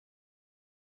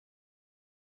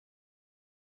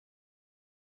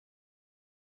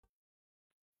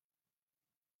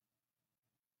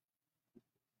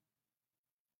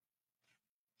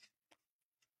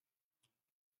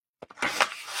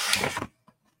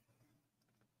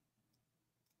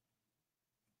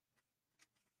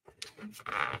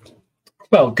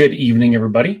Well, good evening,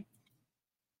 everybody.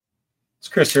 It's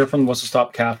Chris here from the Whistle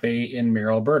Stop Cafe in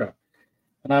Mirror, Alberta.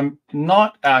 And I'm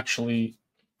not actually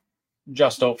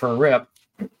just out for a rip.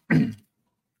 I'm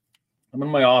in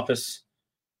my office.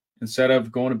 Instead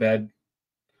of going to bed,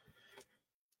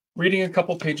 reading a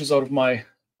couple pages out of my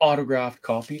autographed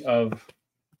copy of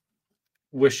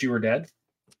Wish You Were Dead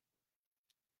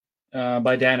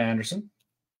by Dan Anderson.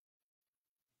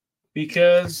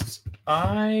 Because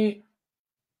I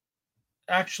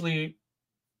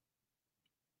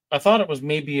thought it was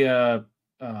maybe a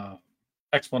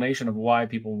explanation of why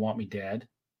people want me dead.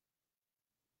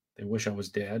 They wish I was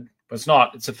dead, but it's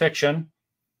not. It's a fiction.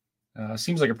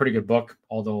 Seems like a pretty good book,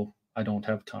 although I don't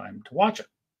have time to watch it.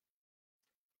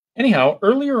 Anyhow,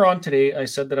 earlier on today, I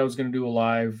said that I was going to do a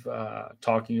live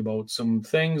talking about some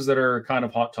things that are kind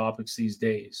of hot topics these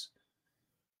days.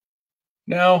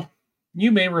 Now,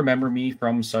 you may remember me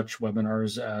from such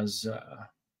webinars as,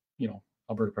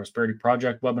 Alberta Prosperity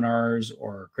Project webinars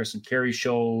or Chris and Carrie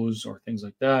shows or things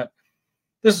like that.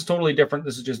 This is totally different.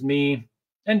 This is just me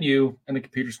and you and the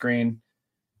computer screen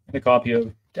and a copy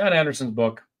of Dan Anderson's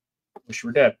book, Wish You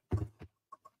Were Dead.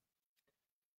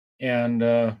 And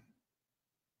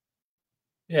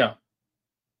yeah.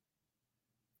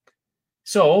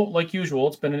 So, like usual,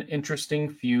 it's been an interesting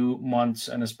few months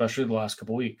and especially the last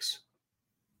couple weeks.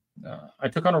 I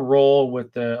took on a role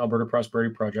with the Alberta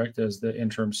Prosperity Project as the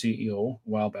interim CEO a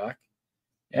while back.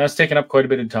 And it's taken up quite a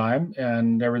bit of time,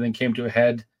 and everything came to a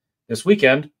head this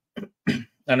weekend.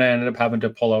 And I ended up having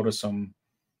to pull out of some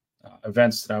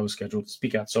events that I was scheduled to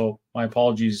speak at. So my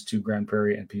apologies to Grand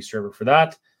Prairie and Peace River for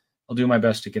that. I'll do my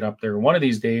best to get up there one of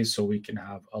these days so we can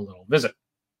have a little visit.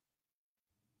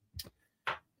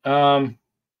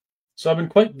 So I've been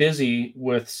quite busy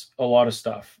with a lot of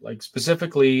stuff, like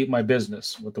specifically my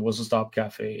business with the Whistle Stop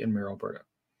Cafe in Mirror, Alberta.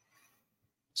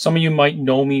 Some of you might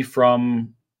know me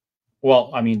from,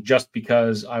 just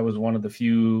because I was one of the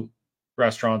few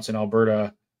restaurants in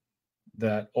Alberta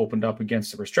that opened up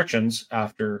against the restrictions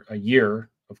after a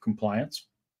year of compliance.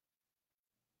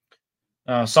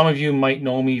 Some of you might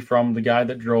know me from the guy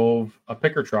that drove a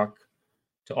picker truck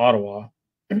to Ottawa,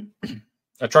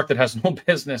 a truck that has no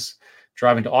business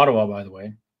driving to Ottawa, by the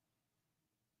way,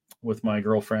 with my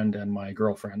girlfriend and my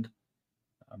girlfriend,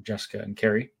 Jessica and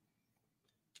Carrie.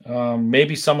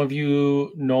 Maybe some of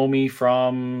you know me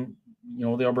from,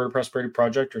 the Alberta Prosperity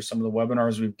Project or some of the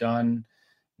webinars we've done.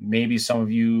 Maybe some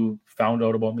of you found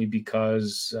out about me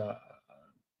because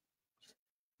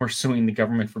we're suing the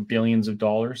government for billions of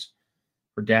dollars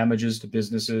for damages to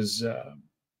businesses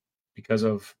because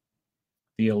of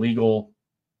the illegal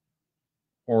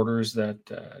orders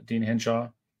that Dean Henshaw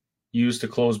used to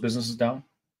close businesses down.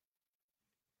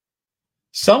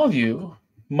 Some of you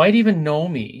might even know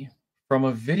me from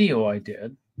a video I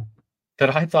did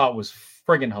that I thought was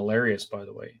friggin' hilarious, by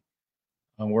the way,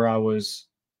 where I was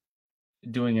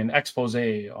doing an expose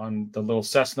on the little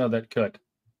Cessna that could.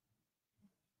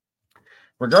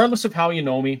 Regardless of how you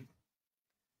know me,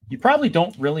 you probably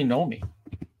don't really know me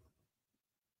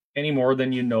any more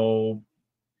than you know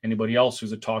anybody else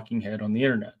who's a talking head on the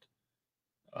internet.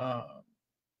 And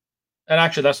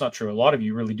actually, that's not true. A lot of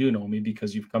you really do know me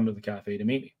because you've come to the cafe to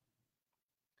meet me.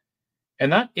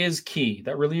 And that is key.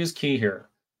 That really is key here.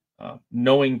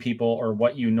 Knowing people or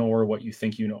what you know or what you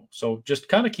think you know. So just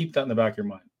kind of keep that in the back of your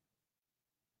mind.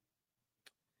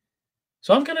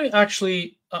 So I'm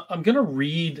going to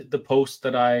read the post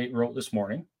that I wrote this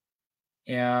morning.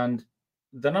 And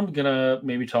then I'm going to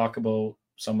maybe talk about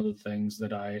some of the things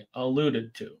that I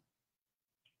alluded to.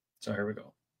 So here we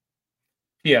go.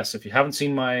 P.S. If you haven't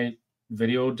seen my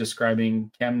video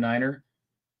describing Chem Niner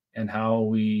and how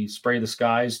we spray the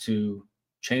skies to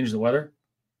change the weather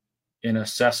in a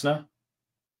Cessna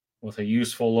with a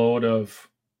useful load of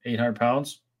 800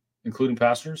 pounds, including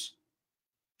passengers,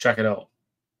 check it out.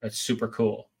 That's super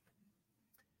cool.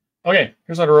 Okay,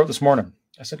 here's what I wrote this morning.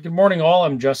 I said, good morning, all.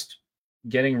 I'm just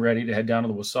getting ready to head down to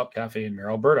the What's Up Cafe in Mirror,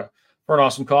 Alberta for an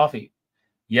awesome coffee.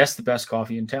 Yes, the best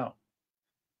coffee in town.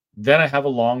 Then I have a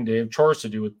long day of chores to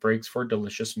do with breaks for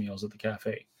delicious meals at the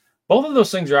cafe. Both of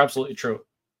those things are absolutely true.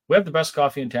 We have the best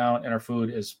coffee in town, and our food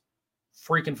is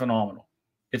freaking phenomenal.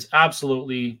 It's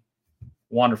absolutely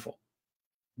wonderful.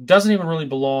 It doesn't even really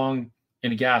belong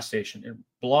in a gas station. It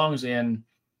belongs in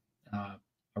a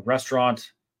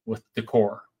restaurant with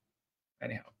decor.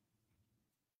 Anyhow.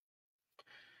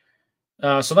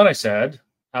 So then I said,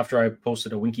 after I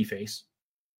posted a winky face,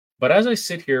 but as I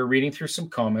sit here reading through some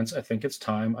comments, I think it's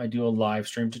time I do a live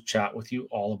stream to chat with you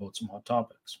all about some hot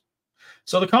topics.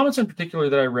 So the comments in particular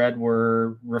that I read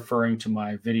were referring to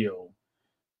my video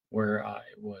where I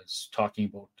was talking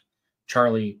about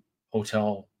Charlie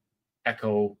Hotel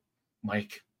Echo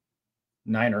Mike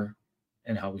Niner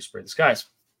and how we spray the skies.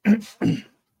 I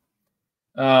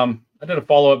did a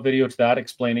follow-up video to that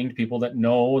explaining to people that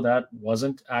no, that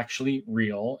wasn't actually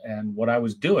real. And what I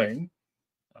was doing,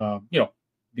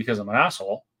 because I'm an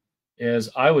asshole, is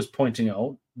I was pointing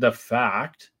out the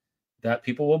fact that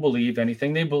people will believe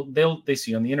anything they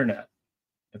see on the internet.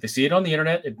 If they see it on the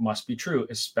internet, it must be true,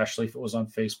 especially if it was on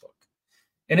Facebook.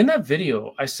 And in that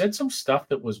video, I said some stuff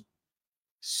that was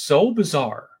so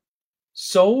bizarre,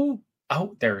 so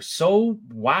out there, so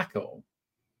wacko,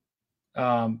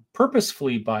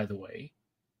 purposefully, by the way,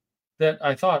 that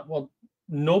I thought, well,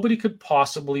 nobody could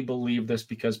possibly believe this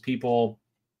because people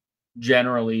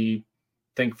generally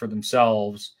think for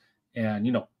themselves. And,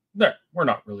 we're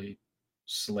not really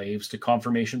slaves to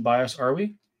confirmation bias, are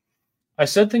we? I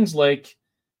said things like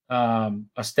a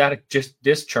static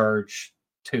discharge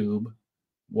tube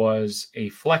was a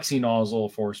flexi nozzle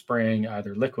for spraying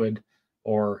either liquid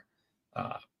or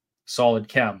solid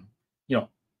chem,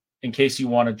 in case you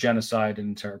want to genocide an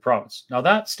entire province. Now,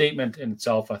 that statement in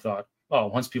itself, I thought, oh,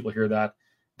 once people hear that,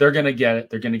 they're going to get it.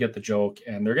 They're going to get the joke,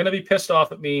 and they're going to be pissed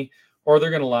off at me, or they're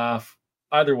going to laugh.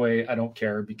 Either way, I don't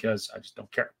care because I just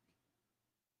don't care.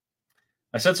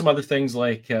 I said some other things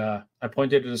like I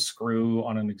pointed at a screw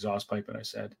on an exhaust pipe, and I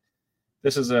said,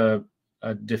 this is a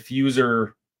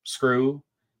diffuser screw.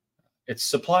 It's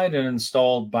supplied and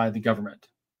installed by the government.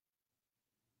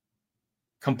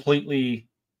 Completely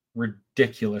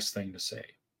ridiculous thing to say.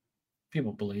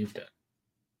 People believed it.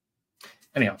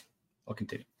 Anyhow, I'll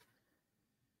continue.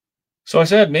 So I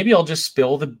said, maybe I'll just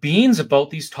spill the beans about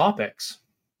these topics.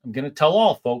 I'm going to tell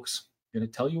all, folks. I'm going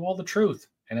to tell you all the truth,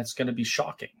 and it's going to be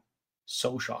shocking.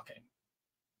 So shocking.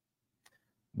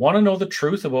 Want to know the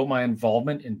truth about my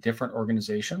involvement in different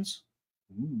organizations?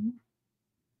 Ooh.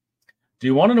 Do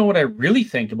you want to know what I really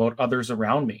think about others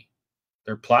around me,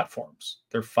 their platforms,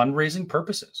 their fundraising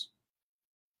purposes?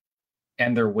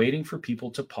 And they're waiting for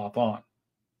people to pop on.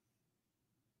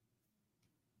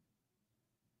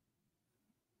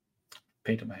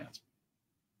 Paint in my hands.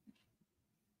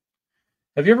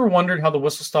 Have you ever wondered how the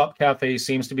Whistle Stop Cafe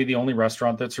seems to be the only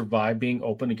restaurant that survived being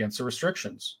open against the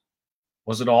restrictions?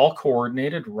 Was it all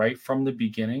coordinated right from the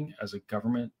beginning as a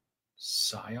government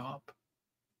psyop?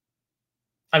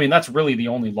 I mean, that's really the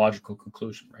only logical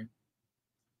conclusion, right?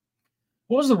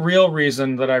 What was the real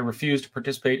reason that I refused to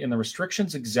participate in the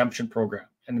restrictions exemption program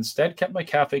and instead kept my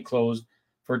cafe closed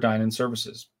for dine-in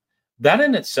services? That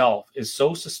in itself is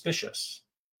so suspicious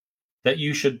that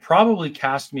you should probably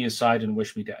cast me aside and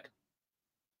wish me dead.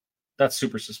 That's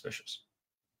super suspicious.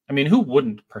 I mean, who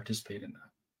wouldn't participate in that?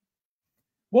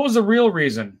 What was the real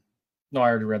reason? No, I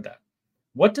already read that.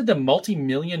 What did the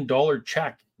multi-million-dollar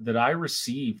check that I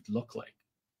received look like?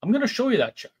 I'm going to show you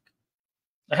that check.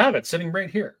 I have it sitting right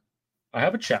here. I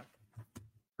have a check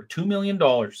for $2 million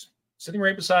sitting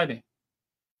right beside me.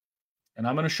 And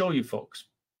I'm going to show you folks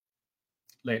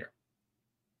later.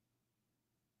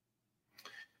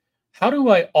 How do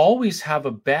I always have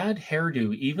a bad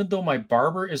hairdo even though my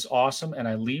barber is awesome and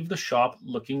I leave the shop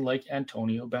looking like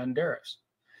Antonio Banderas?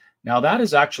 Now, that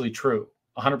is actually true,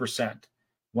 100%.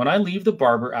 When I leave the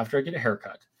barber after I get a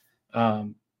haircut,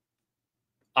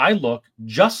 I look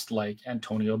just like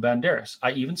Antonio Banderas.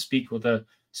 I even speak with a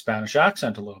Spanish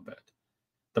accent a little bit.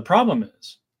 The problem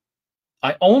is,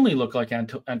 I only look like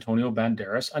Antonio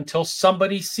Banderas until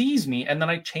somebody sees me, and then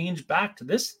I change back to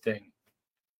this thing.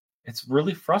 It's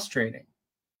really frustrating.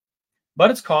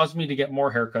 But it's caused me to get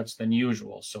more haircuts than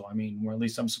usual. So, I mean, or at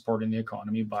least I'm supporting the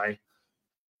economy by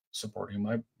supporting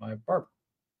my barber.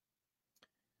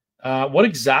 What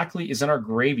exactly is in our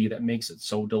gravy that makes it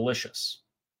so delicious?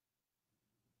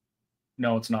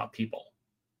 No, it's not people.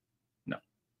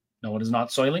 No, it is not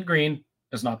Soylent Green.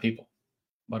 It's not people.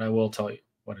 But I will tell you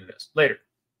what it is later.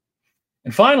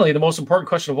 And finally, the most important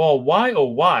question of all, why, oh,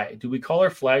 why do we call our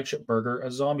flagship burger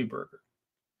a zombie burger?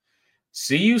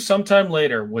 See you sometime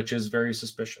later, which is very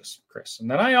suspicious, Chris. And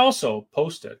then I also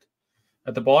posted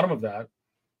at the bottom of that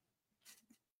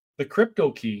the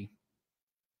crypto key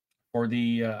for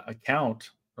the account,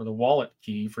 or the wallet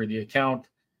key for the account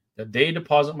that they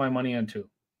deposit my money into.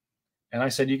 And I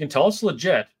said, you can tell it's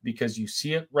legit because you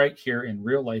see it right here in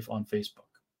real life on Facebook.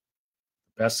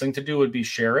 The best thing to do would be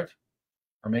share it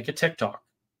or make a TikTok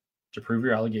to prove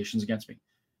your allegations against me.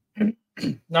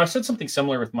 Now, I said something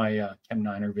similar with my Chem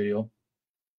Niner video.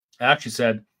 I actually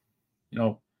said,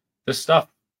 this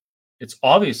stuff, it's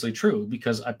obviously true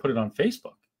because I put it on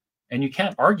Facebook. And you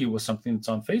can't argue with something that's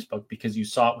on Facebook because you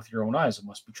saw it with your own eyes. It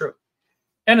must be true.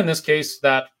 And in this case,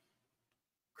 that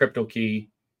crypto key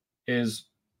is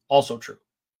also true.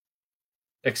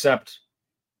 Except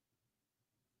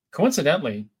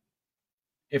Coincidentally,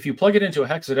 if you plug it into a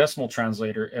hexadecimal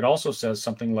translator, it also says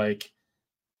something like,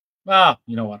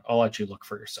 you know what, I'll let you look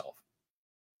for yourself.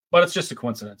 But it's just a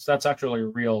coincidence. That's actually a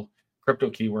real crypto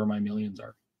key where my millions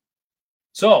are.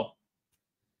 So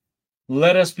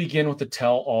let us begin with the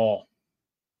tell all.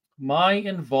 My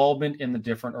involvement in the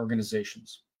different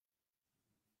organizations.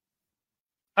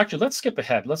 Actually, let's skip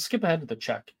ahead. Let's skip ahead to the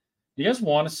check. Do you guys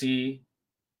want to see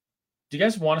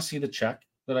the check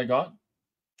that I got?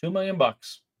 $2 million.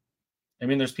 I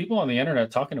mean, there's people on the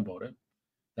internet talking about it.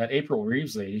 That April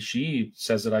Reeves lady, she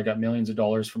says that I got millions of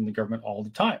dollars from the government all the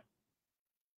time.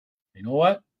 You know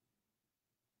what?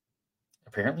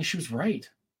 Apparently she was right.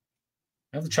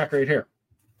 I have the check right here.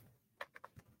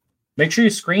 Make sure you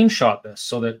screenshot this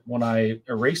so that when I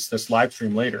erase this live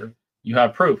stream later, you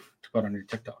have proof to put on your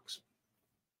TikToks.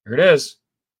 Here it is.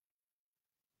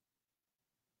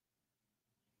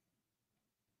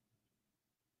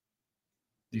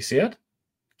 Do you see it?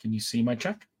 Can you see my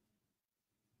check?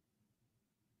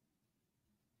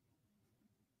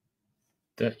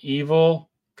 The evil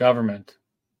government,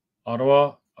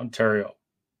 Ottawa, Ontario.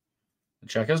 The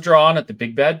check is drawn at the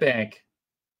Big Bad Bank.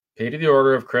 Paid to the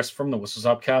order of Chris from the Whistle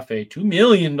Stop Cafe. $2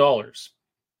 million. $2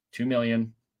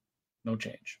 million. No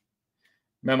change.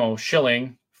 Memo,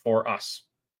 shilling for us.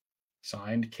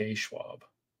 Signed, K. Schwab.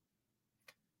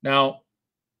 Now,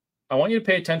 I want you to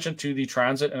pay attention to the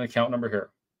transit and account number here.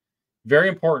 Very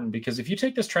important, because if you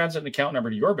take this transit and account number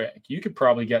to your bank, you could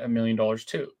probably get $1 million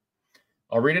too.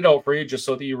 I'll read it out for you just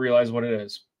so that you realize what it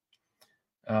is.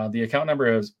 The account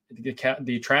number is,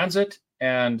 the transit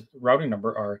and routing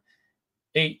number are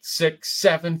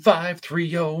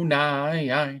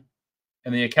 8675309,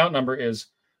 and the account number is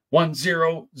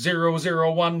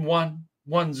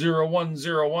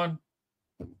 1000111001.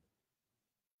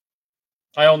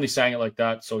 I only sang it like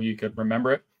that so you could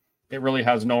remember it. It really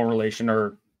has no relation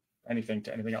or anything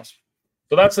to anything else.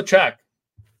 So that's the check.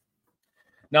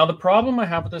 Now, the problem I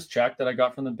have with this check that I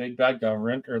got from the big bad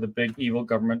government, or the big evil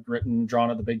government drawn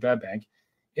at the Big Bad Bank,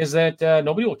 is that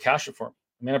nobody will cash it for me.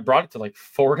 I mean, I brought it to like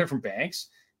 4 different banks,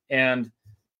 and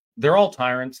they're all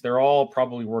tyrants. They're all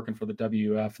probably working for the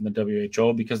WF and the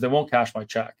WHO because they won't cash my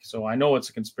check. So I know it's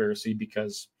a conspiracy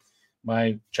because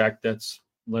my check that's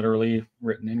literally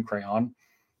written in crayon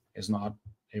is not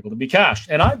able to be cashed.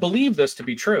 And I believe this to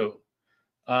be true.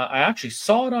 I actually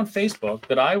saw it on Facebook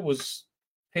that I was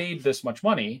paid this much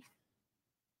money.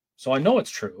 So I know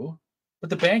it's true, but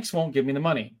the banks won't give me the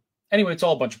money. Anyway, it's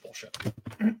all a bunch of bullshit.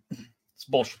 It's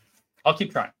bullshit. I'll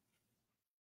keep trying.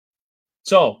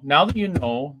 So now that you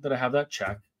know that I have that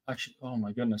check, actually, oh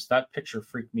my goodness, that picture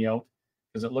freaked me out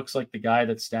because it looks like the guy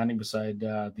that's standing beside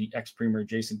the ex-premier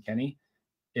Jason Kenney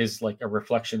is like a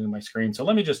reflection in my screen. So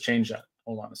let me just change that.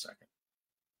 Hold on a second.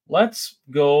 Let's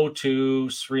go to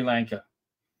Sri Lanka.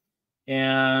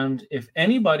 And if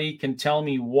anybody can tell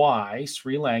me why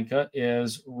Sri Lanka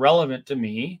is relevant to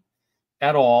me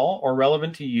at all, or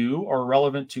relevant to you, or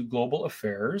relevant to global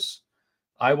affairs,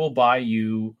 I will buy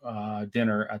you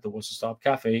dinner at the Whistle Stop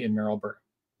Cafe in Merrill, Alberta,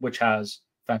 which has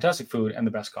fantastic food and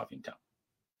the best coffee in town.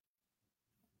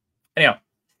 Anyhow,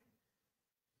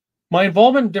 my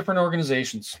involvement in different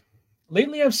organizations.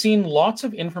 Lately, I've seen lots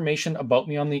of information about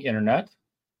me on the internet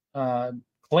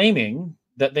claiming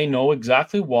that they know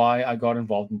exactly why I got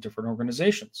involved in different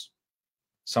organizations.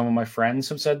 Some of my friends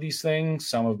have said these things.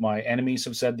 Some of my enemies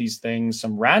have said these things.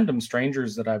 Some random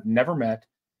strangers that I've never met,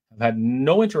 have had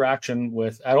no interaction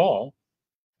with at all,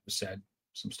 have said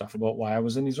some stuff about why I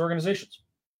was in these organizations.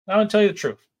 Now, I'm going to tell you the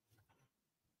truth.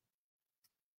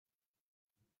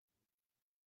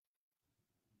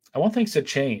 I want things to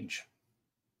change.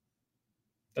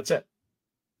 That's it.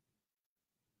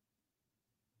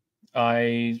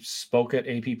 I spoke at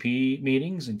APP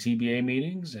meetings and TBA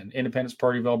meetings and Independence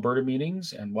Party of Alberta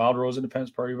meetings and Wild Rose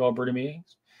Independence Party of Alberta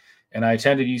meetings. And I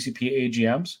attended UCP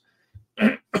AGMs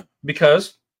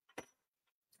because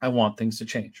I want things to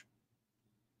change.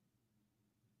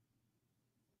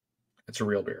 It's a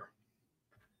real beer.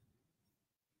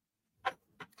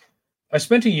 I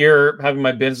spent a year having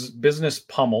my business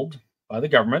pummeled by the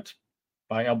government,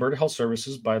 by Alberta Health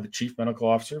Services, by the Chief Medical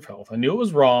Officer of Health. I knew it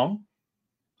was wrong.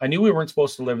 I knew we weren't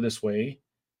supposed to live this way,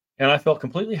 and I felt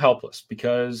completely helpless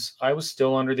because I was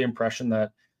still under the impression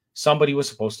that somebody was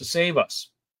supposed to save us.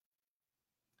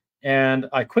 And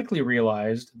I quickly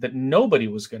realized that nobody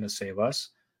was going to save us,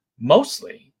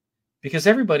 mostly because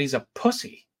everybody's a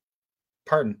pussy.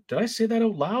 Pardon, did I say that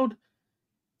out loud?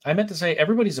 I meant to say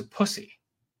everybody's a pussy.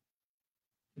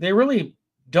 They really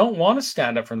don't want to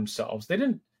stand up for themselves.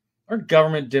 Our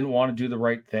government didn't want to do the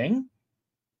right thing.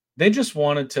 They just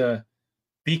wanted to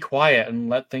be quiet and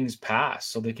let things pass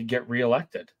so they could get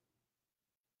reelected.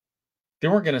 They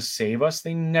weren't going to save us.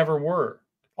 They never were.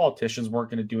 Politicians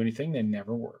weren't going to do anything. They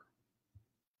never were.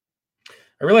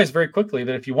 I realized very quickly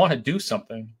that if you want to do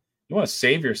something, you want to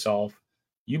save yourself,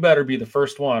 you better be the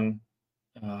first one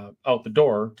out the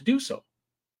door to do so.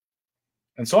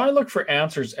 And so I looked for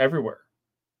answers everywhere.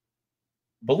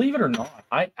 Believe it or not,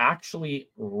 I actually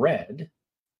read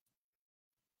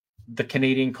the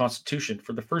Canadian Constitution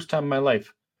for the first time in my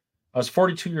life. I was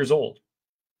 42 years old,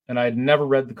 and I had never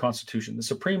read the Constitution, the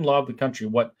supreme law of the country,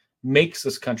 what makes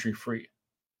this country free.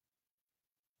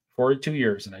 42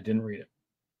 years, and I didn't read it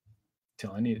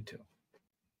until I needed to.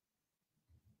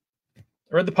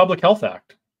 I read the Public Health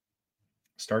Act,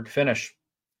 start to finish.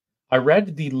 I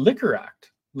read the Liquor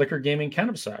Act, Liquor Gaming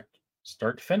Cannabis Act,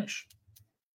 start to finish.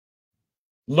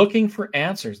 Looking for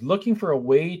answers, looking for a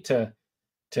way to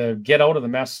get out of the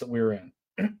mess that we were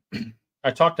in.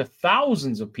 I talked to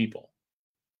thousands of people,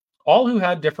 all who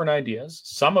had different ideas,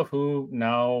 some of who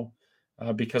now,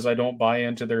 because I don't buy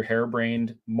into their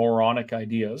harebrained, moronic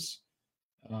ideas,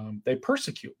 they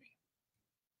persecute me.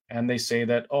 And they say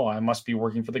that, oh, I must be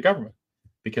working for the government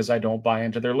because I don't buy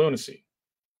into their lunacy.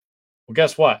 Well,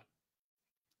 guess what?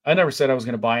 I never said I was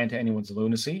going to buy into anyone's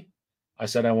lunacy. I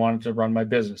said I wanted to run my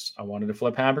business. I wanted to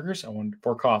flip hamburgers. I wanted to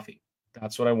pour coffee.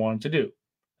 That's what I wanted to do.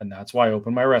 And that's why I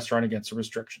opened my restaurant against the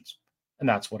restrictions. And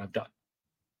that's what I've done.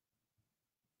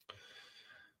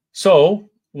 So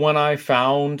when I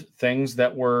found things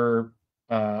that were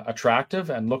attractive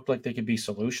and looked like they could be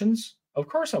solutions, of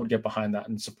course I would get behind that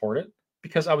and support it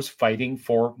because I was fighting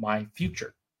for my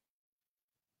future.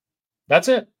 That's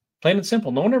it. Plain and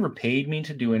simple. No one ever paid me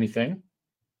to do anything.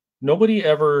 Nobody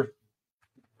ever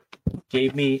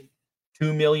gave me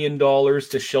 $2 million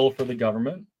to shill for the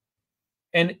government.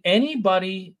 And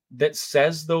anybody that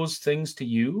says those things to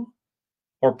you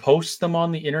or posts them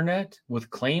on the internet with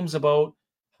claims about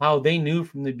how they knew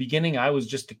from the beginning I was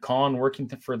just a con working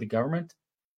for the government,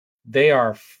 they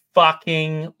are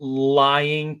fucking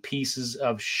lying pieces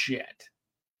of shit.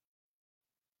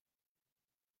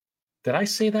 Did I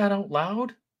say that out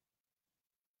loud?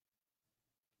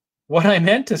 What I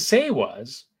meant to say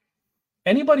was,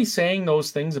 anybody saying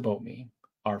those things about me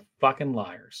are fucking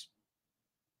liars.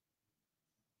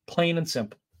 Plain and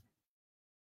simple.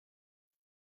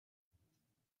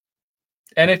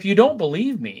 And if you don't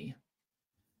believe me,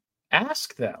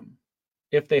 ask them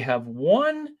if they have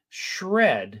one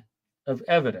shred of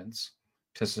evidence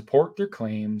to support their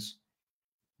claims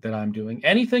that I'm doing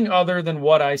anything other than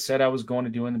what I said I was going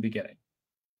to do in the beginning,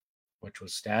 which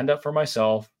was stand up for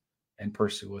myself and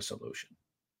pursue a solution.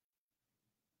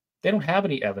 They don't have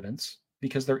any evidence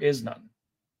because there is none.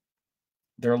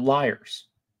 They're liars.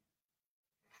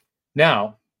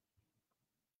 Now,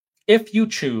 if you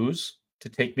choose to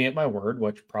take me at my word,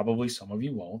 which probably some of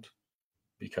you won't,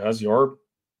 because your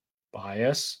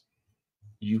bias,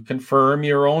 you confirm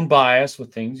your own bias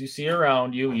with things you see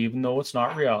around you, even though it's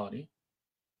not reality.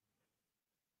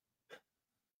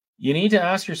 You need to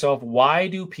ask yourself, why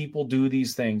do people do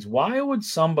these things? Why would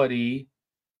somebody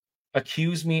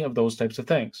accuse me of those types of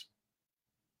things?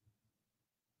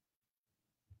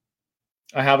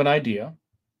 I have an idea.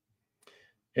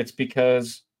 It's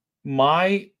because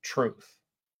my truth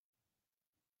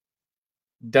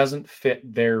doesn't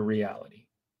fit their reality.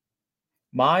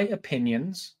 My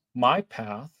opinions, my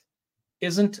path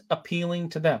isn't appealing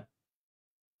to them.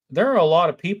 There are a lot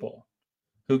of people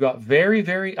who got very,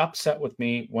 very upset with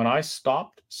me when I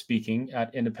stopped speaking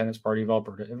at Independence Party of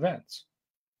Alberta events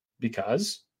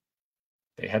because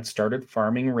they had started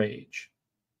farming rage.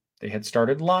 They had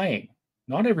started lying.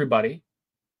 Not everybody,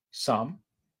 some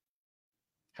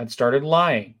had started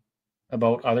lying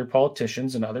about other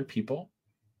politicians and other people,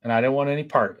 and I didn't want any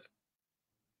part of it.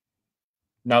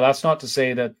 Now, that's not to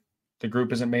say that the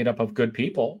group isn't made up of good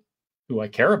people who I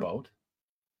care about,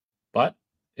 but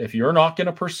if you're not going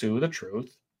to pursue the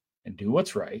truth and do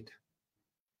what's right,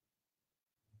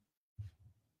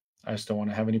 I just don't want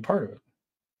to have any part of it.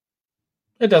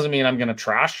 It doesn't mean I'm going to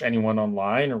trash anyone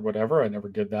online or whatever. I never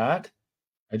did that.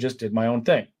 I just did my own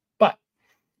thing. But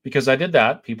because I did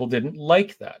that, people didn't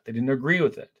like that. They didn't agree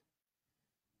with it.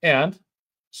 And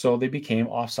so they became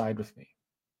offside with me.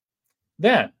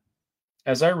 Then,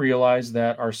 as I realized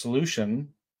that our solution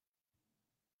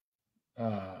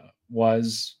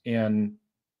was in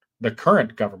the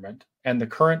current government and the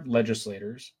current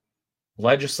legislators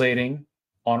legislating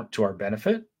on to our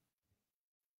benefit,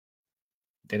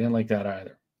 they didn't like that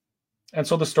either. And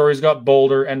so the stories got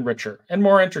bolder and richer and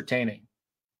more entertaining.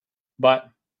 But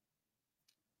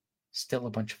still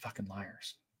a bunch of fucking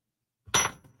liars.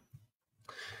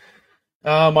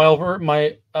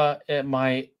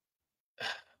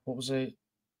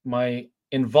 My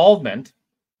involvement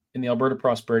in the Alberta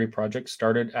Prosperity Project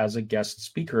started as a guest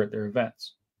speaker at their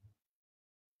events.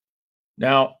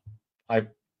 Now, I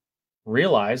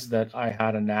realized that I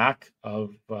had a knack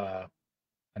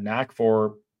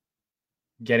for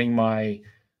getting my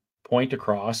point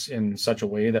across in such a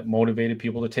way that motivated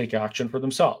people to take action for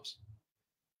themselves.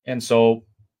 And so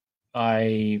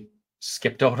I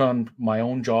skipped out on my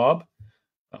own job.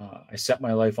 I set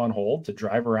my life on hold to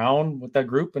drive around with that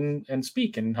group and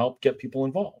speak and help get people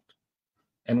involved,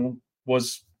 and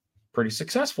was pretty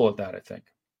successful at that, I think.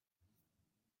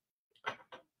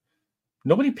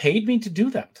 Nobody paid me to do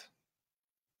that.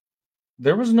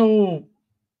 There was no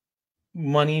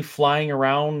money flying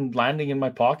around, landing in my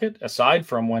pocket, aside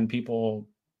from when people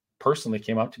personally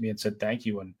came up to me and said thank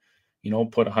you and,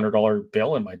 put $100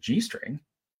 bill in my G-string.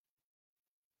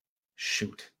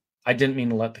 Shoot. I didn't mean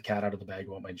to let the cat out of the bag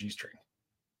about my G-string.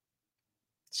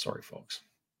 Sorry, folks.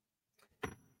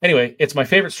 Anyway, it's my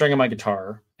favorite string on my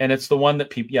guitar, and it's the one that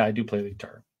people, I do play the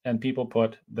guitar, and people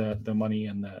put the money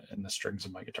in the strings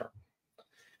of my guitar.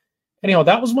 Anyhow,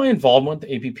 that was my involvement with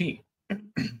the APP.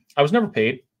 I was never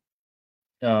paid.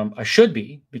 I should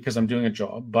be, because I'm doing a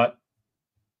job, but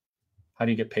how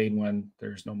do you get paid when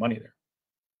there's no money there?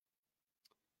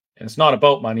 And it's not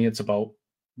about money, it's about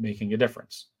making a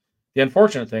difference. The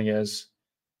unfortunate thing is,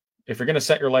 if you're going to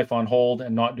set your life on hold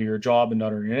and not do your job and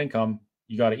not earn your income,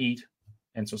 you got to eat.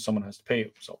 And so someone has to pay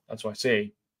you. So that's why I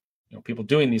say, people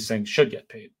doing these things should get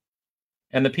paid.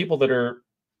 And the people that are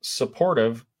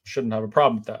supportive shouldn't have a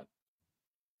problem with that,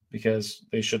 because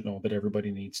they should know that everybody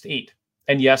needs to eat.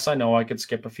 And yes, I know I could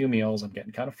skip a few meals. I'm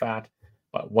getting kind of fat,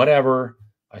 but whatever,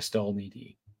 I still need to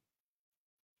eat.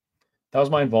 That was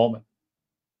my involvement.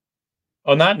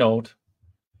 On that note,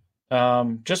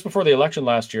 just before the election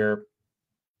last year,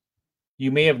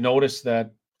 you may have noticed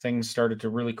that things started to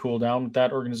really cool down with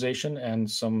that organization, and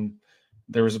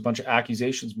there was a bunch of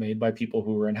accusations made by people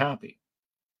who were unhappy.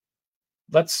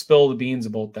 Let's spill the beans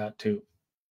about that too.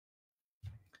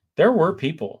 There were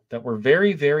people that were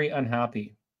very, very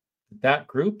unhappy that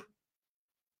group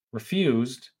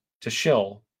refused to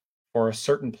shill for a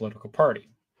certain political party.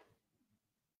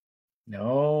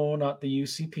 No, not the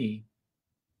UCP.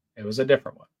 It was a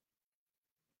different one.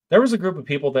 There was a group of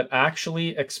people that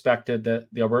actually expected that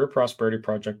the Alberta Prosperity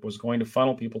Project was going to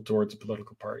funnel people towards a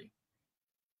political party.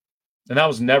 And that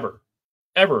was never,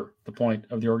 ever the point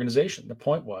of the organization. The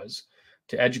point was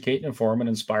to educate, inform, and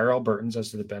inspire Albertans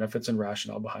as to the benefits and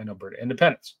rationale behind Alberta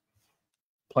independence.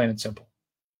 Plain and simple.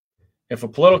 If a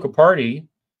political party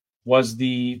was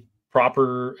the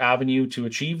proper avenue to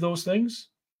achieve those things,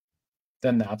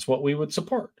 then that's what we would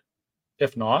support.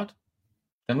 If not,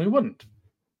 then we wouldn't.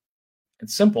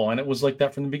 It's simple, and it was like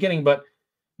that from the beginning. But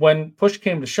when push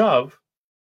came to shove,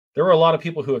 there were a lot of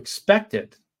people who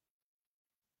expected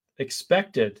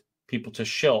people to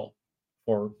shill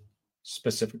for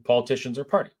specific politicians or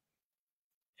party,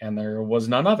 and there was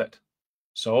none of it.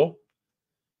 So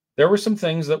there were some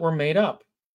things that were made up.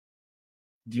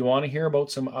 Do you want to hear about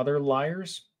some other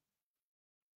liars?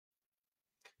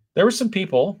 There were some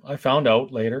people, I found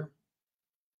out later,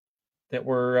 that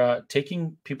were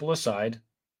taking people aside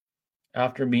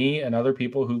after me and other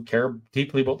people who care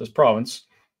deeply about this province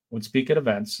would speak at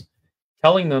events,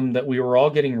 telling them that we were all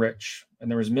getting rich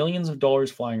and there was millions of dollars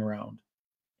flying around,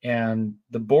 and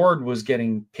the board was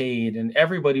getting paid and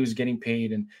everybody was getting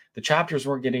paid and the chapters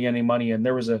weren't getting any money, and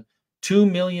there was a $2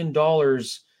 million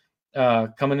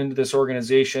coming into this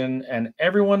organization and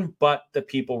everyone but the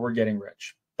people were getting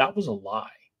rich. That was a lie.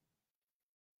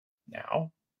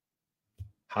 Now,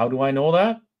 how do I know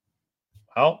that?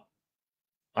 Well,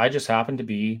 I just happen to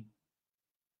be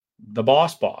the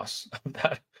boss of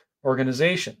that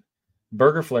organization.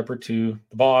 Burger flipper to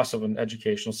the boss of an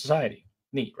educational society.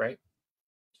 Neat, right?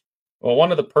 Well,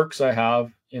 one of the perks I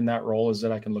have in that role is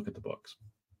that I can look at the books,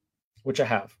 which I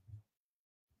have.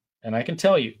 And I can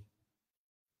tell you,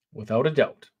 without a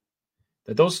doubt,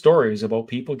 that those stories about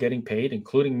people getting paid,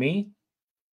 including me,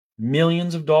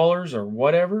 millions of dollars or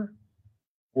whatever,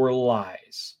 were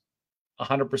lies.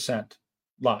 100%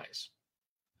 lies.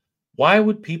 Why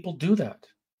would people do that?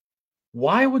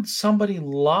 Why would somebody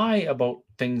lie about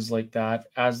things like that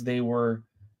as they were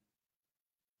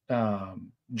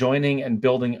joining and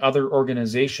building other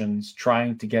organizations,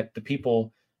 trying to get the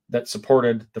people that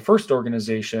supported the first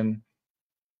organization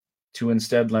to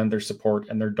instead lend their support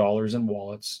and their dollars and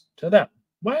wallets to them?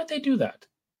 Why would they do that?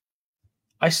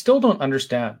 I still don't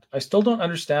understand. I still don't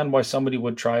understand why somebody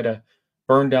would try to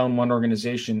burn down one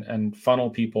organization and funnel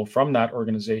people from that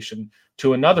organization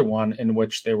to another one in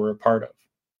which they were a part of.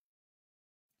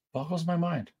 Boggles my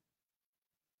mind.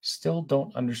 Still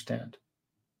don't understand.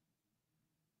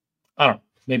 I don't know.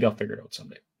 Maybe I'll figure it out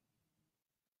someday.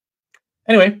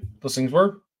 Anyway, those things they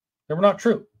were not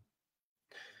true.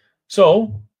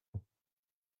 So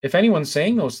if anyone's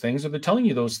saying those things or they're telling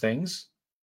you those things,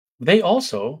 they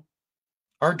also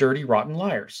are dirty, rotten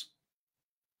liars.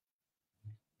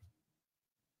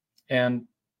 And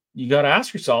you got to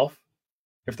ask yourself,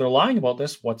 if they're lying about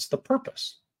this, what's the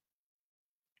purpose?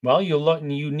 Well,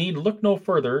 you need look no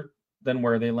further than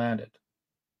where they landed.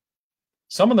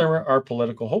 Some of them are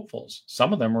political hopefuls.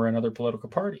 Some of them are in other political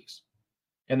parties.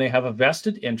 And they have a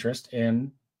vested interest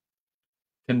in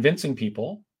convincing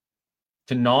people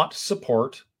to not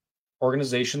support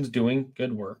organizations doing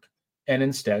good work and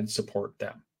instead support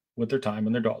them with their time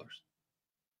and their dollars.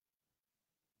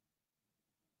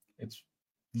 It's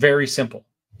very simple.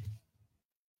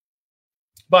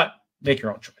 But make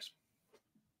your own choice.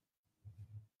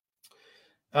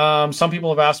 Some people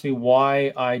have asked me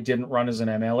why I didn't run as an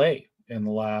MLA in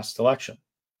the last election.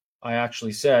 I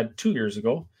actually said 2 years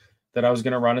ago that I was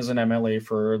going to run as an MLA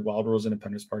for Wild Rose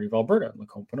Independence Party of Alberta in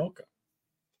Lacombe-Ponoka.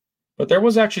 But there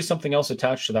was actually something else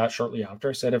attached to that shortly after.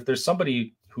 I said, if there's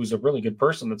somebody who's a really good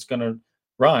person that's going to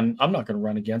run, I'm not going to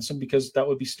run against them because that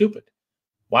would be stupid.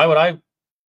 Why would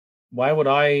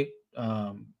I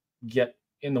get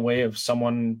in the way of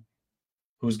someone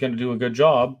who's going to do a good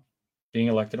job being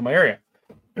elected in my area?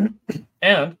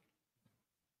 And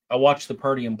I watched the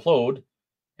party implode,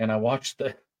 and I watched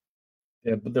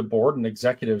the board and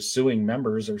executives suing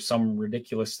members or some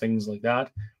ridiculous things like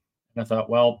that. And I thought,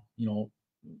 well,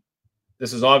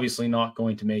 this is obviously not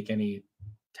going to make any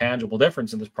tangible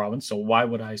difference in this province. So why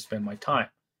would I spend my time?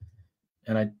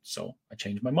 And I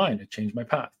changed my mind. I changed my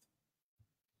path.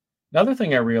 Another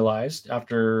thing I realized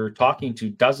after talking to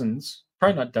dozens,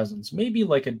 probably not dozens, maybe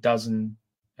like a dozen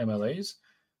MLAs,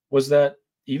 was that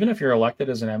even if you're elected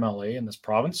as an MLA in this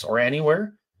province or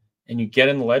anywhere and you get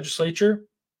in the legislature,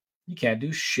 you can't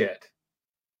do shit.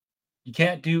 You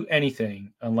can't do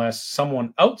anything unless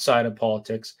someone outside of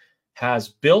politics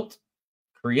has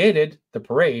created the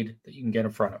parade that you can get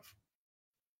in front of.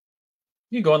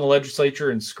 You go in the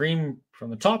legislature and scream from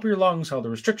the top of your lungs how the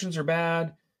restrictions are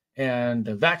bad and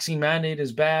the vaccine mandate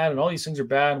is bad and all these things are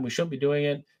bad and we shouldn't be doing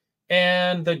it.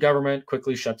 And the government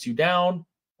quickly shuts you down,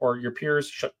 or your peers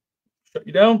shut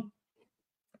you down,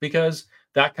 because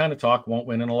that kind of talk won't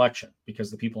win an election because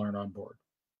the people aren't on board.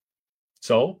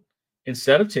 So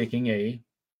instead of taking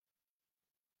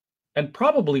and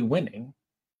probably winning,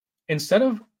 instead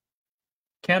of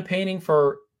campaigning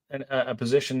for a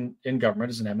position in government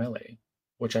as an MLA,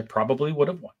 which I probably would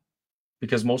have won,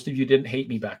 because most of you didn't hate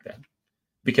me back then,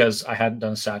 because I hadn't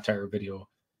done a satire video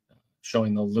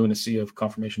showing the lunacy of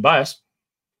confirmation bias,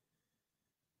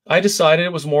 I decided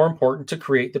it was more important to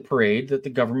create the parade that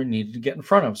the government needed to get in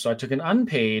front of. So I took an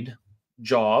unpaid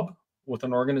job with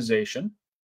an organization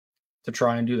to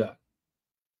try and do that.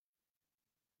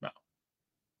 Now,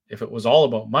 if it was all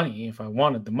about money, if I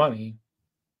wanted the money,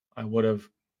 I would have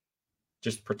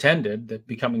just pretended that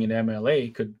becoming an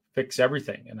MLA could fix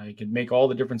everything and I could make all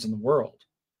the difference in the world.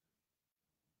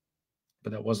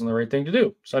 But that wasn't the right thing to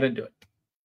do, so I didn't do it.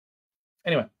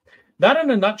 Anyway, that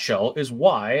in a nutshell is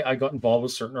why I got involved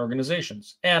with certain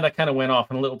organizations. And I kind of went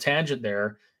off on a little tangent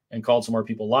there and called some more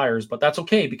people liars, but that's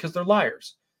okay because they're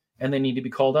liars and they need to be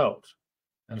called out.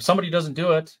 And if somebody doesn't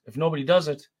do it, if nobody does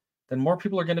it, then more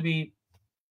people are going to be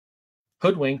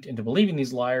hoodwinked into believing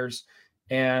these liars,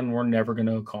 and we're never going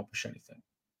to accomplish anything.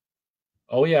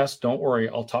 Oh yes, don't worry.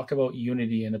 I'll talk about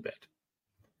unity in a bit.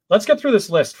 Let's get through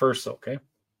this list first, okay?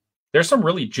 There's some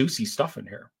really juicy stuff in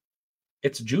here.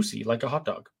 It's juicy like a hot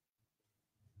dog.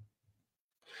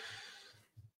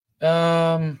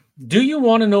 Do you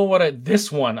want to know what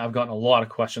this one I've gotten a lot of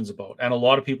questions about, and a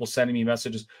lot of people sending me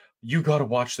messages. You got to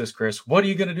watch this, Chris. What are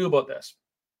you going to do about this?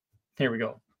 Here we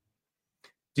go.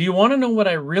 Do you want to know what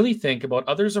I really think about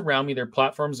others around me, their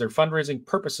platforms, their fundraising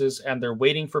purposes, and they're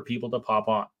waiting for people to pop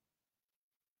on?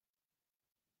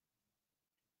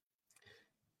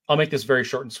 I'll make this very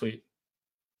short and sweet.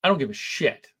 I don't give a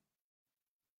shit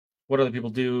what other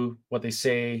people do, what they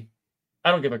say.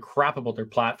 I don't give a crap about their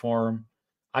platform.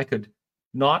 I could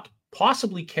not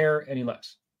possibly care any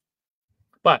less.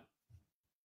 But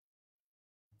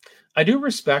I do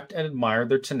respect and admire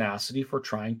their tenacity for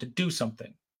trying to do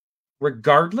something,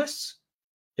 regardless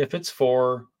if it's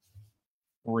for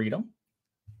freedom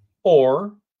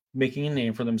or making a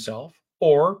name for themselves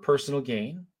or personal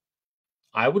gain.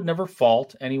 I would never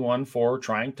fault anyone for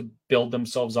trying to build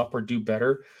themselves up or do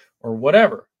better or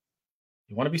whatever.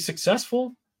 You want to be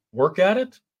successful, work at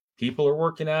it. People are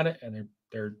working at it and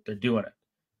they're doing it.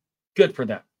 Good for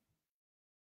them.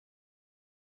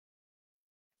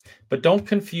 But don't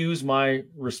confuse my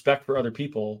respect for other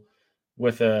people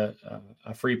with a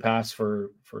free pass for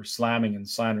slamming and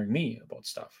slandering me about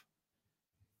stuff.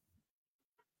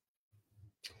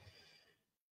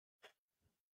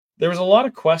 There was a lot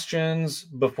of questions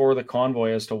before the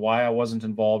convoy as to why I wasn't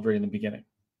involved right in the beginning.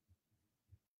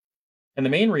 And the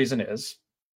main reason is,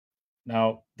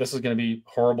 now this is going to be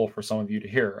horrible for some of you to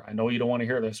hear. I know you don't want to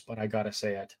hear this, but I got to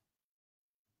say it.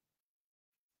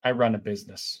 I run a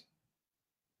business.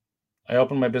 I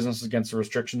opened my business against the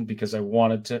restrictions because I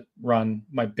wanted to run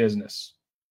my business.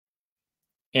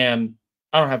 And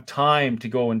I don't have time to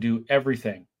go and do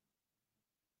everything.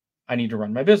 I need to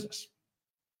run my business.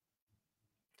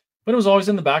 But it was always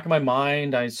in the back of my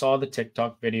mind. I saw the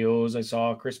TikTok videos. I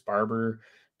saw Chris Barber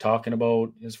talking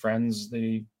about his friends that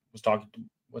he was talking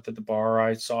with at the bar.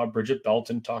 I saw Bridget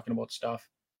Belton talking about stuff.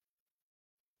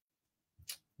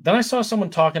 Then I saw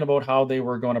someone talking about how they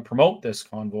were going to promote this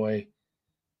convoy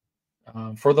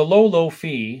for the low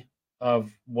fee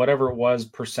of whatever it was,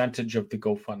 percentage of the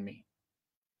GoFundMe.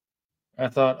 I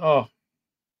thought, oh,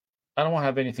 I don't want to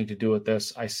have anything to do with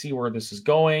this. I see where this is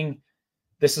going.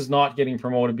 This is not getting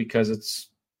promoted because it's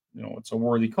a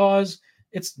worthy cause.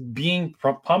 It's being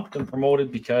pumped and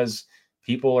promoted because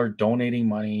people are donating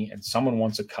money and someone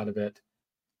wants a cut of it.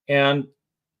 And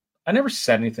I never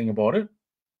said anything about it.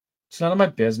 It's none of my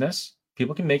business.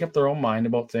 People can make up their own mind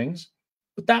about things.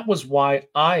 But that was why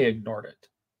I ignored it.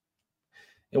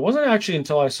 It wasn't actually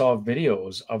until I saw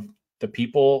videos of the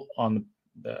people on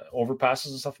the overpasses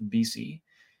and stuff in BC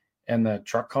and the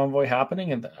truck convoy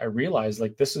happening. And I realized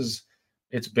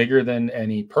it's bigger than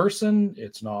any person.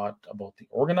 It's not about the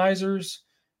organizers.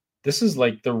 This is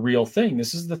like the real thing.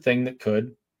 This is the thing that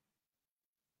could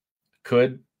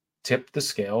tip the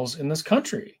scales in this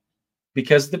country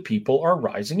because the people are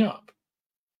rising up.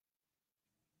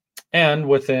 And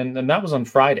that was on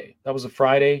Friday. That was a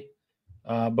Friday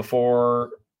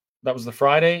before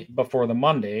the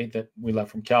Monday that we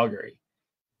left from Calgary.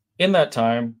 In that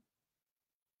time,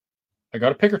 I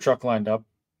got a picker truck lined up.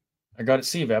 I got it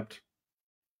CVIP'd.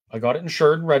 I got it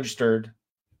insured and registered.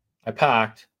 I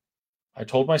packed. I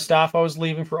told my staff I was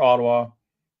leaving for Ottawa.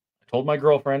 I told my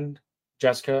girlfriend,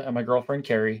 Jessica, and my girlfriend,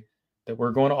 Carrie, that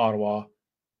we're going to Ottawa.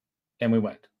 And we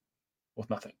went with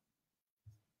nothing.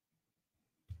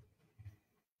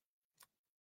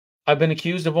 I've been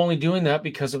accused of only doing that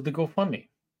because of the GoFundMe.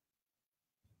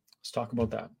 Let's talk about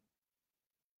that.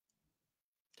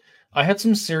 I had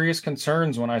some serious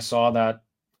concerns when I saw that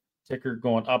ticker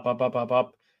going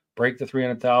up, break the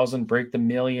 300,000, break the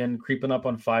million, creeping up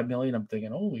on 5 million. I'm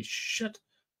thinking, holy shit,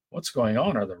 what's going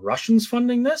on? Are the Russians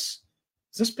funding this?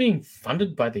 Is this being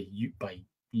funded by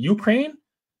Ukraine?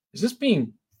 Is this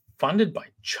being funded by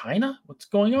China? What's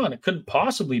going on? It couldn't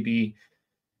possibly be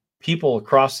people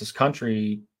across this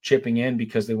country chipping in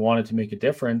because they wanted to make a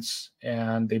difference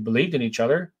and they believed in each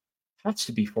other. It has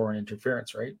to be foreign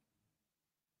interference, right?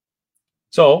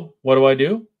 So what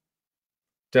do?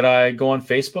 Did I go on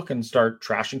Facebook and start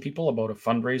trashing people about a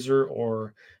fundraiser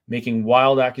or making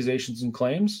wild accusations and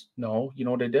claims? No. You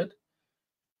know what I did?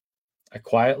 I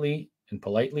quietly and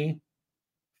politely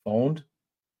phoned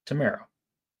Tamara,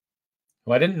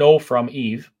 who I didn't know from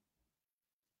Eve.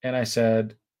 And I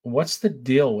said, what's the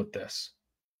deal with this?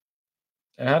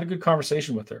 And I had a good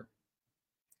conversation with her.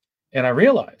 And I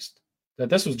realized that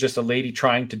this was just a lady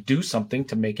trying to do something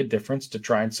to make a difference, to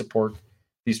try and support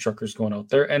these truckers going out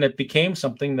there. And it became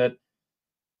something that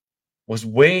was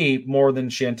way more than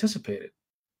she anticipated.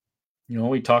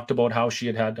 We talked about how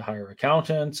she had to hire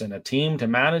accountants and a team to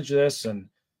manage this. And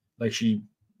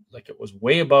it was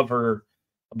way above her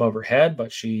head,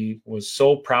 but she was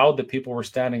so proud that people were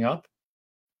standing up.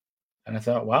 And I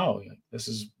thought, wow, this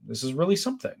is really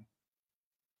something.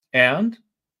 And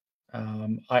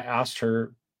I asked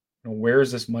her, where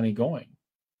is this money going?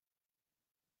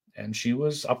 And she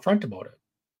was upfront about it.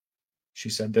 She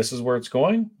said, this is where it's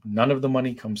going. None of the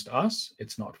money comes to us.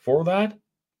 It's not for that.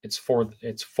 It's for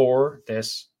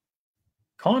this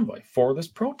convoy, for this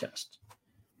protest.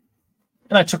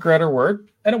 And I took her at her word.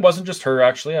 And it wasn't just her,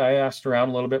 actually. I asked around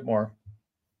a little bit more.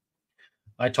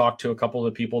 I talked to a couple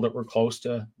of the people that were close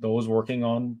to those working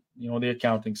on, the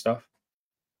accounting stuff.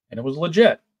 And it was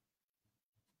legit.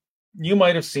 You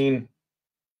might have seen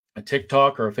a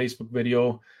TikTok or a Facebook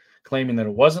video claiming that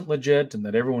it wasn't legit and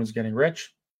that everyone was getting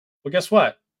rich. Well, guess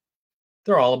what?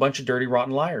 They're all a bunch of dirty,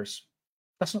 rotten liars.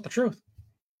 That's not the truth.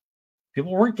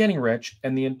 People weren't getting rich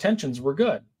and the intentions were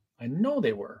good. I know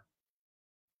they were.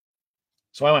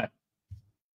 So I went.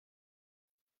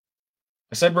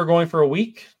 I said we're going for a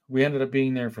week. We ended up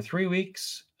being there for 3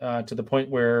 weeks, to the point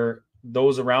where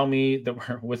those around me that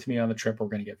were with me on the trip were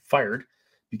going to get fired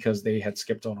because they had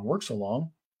skipped on work so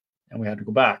long and we had to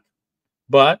go back.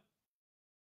 But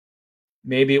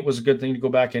Maybe it was a good thing to go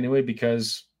back anyway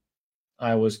because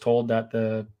I was told that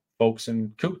the folks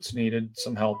in Coots needed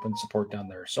some help and support down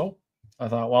there. So I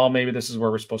thought, well, maybe this is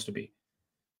where we're supposed to be.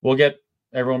 We'll get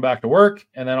everyone back to work,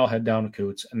 and then I'll head down to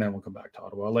Coots, and then we'll come back to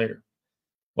Ottawa later.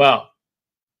 Well,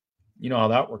 you know how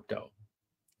that worked out.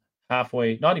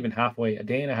 Halfway, not even halfway, a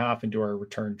day and a half into our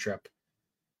return trip,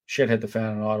 shit hit the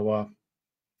fan in Ottawa.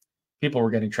 People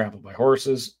were getting trampled by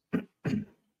horses.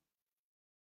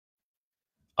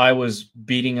 I was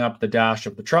beating up the dash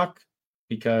of the truck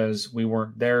because we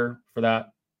weren't there for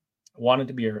that. Wanted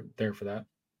to be there for that.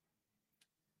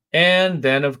 And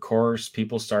then, of course,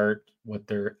 people start with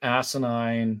their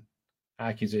asinine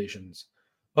accusations.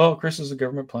 Oh, Chris is a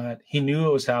government plant. He knew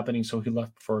it was happening, so he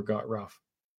left before it got rough.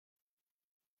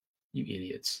 You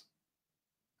idiots.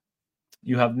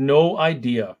 You have no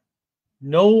idea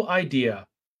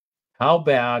how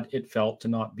bad it felt to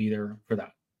not be there for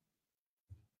that.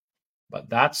 But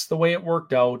that's the way it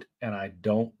worked out, and I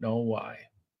don't know why.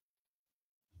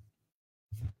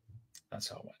 That's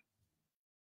how it went.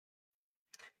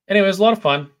 Anyway, it was a lot of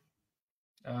fun.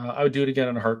 I would do it again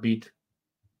in a heartbeat,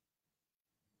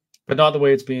 but not the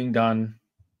way it's being done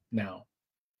now.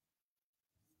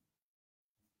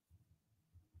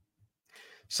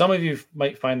 Some of you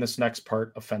might find this next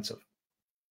part offensive.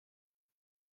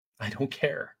 I don't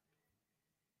care.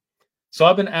 So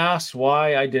I've been asked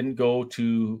why I didn't go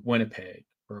to Winnipeg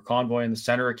for a convoy in the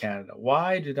center of Canada.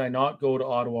 Why did I not go to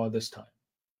Ottawa this time?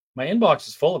 My inbox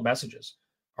is full of messages.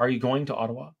 Are you going to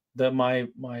Ottawa? My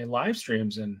live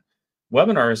streams and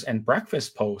webinars and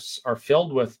breakfast posts are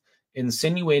filled with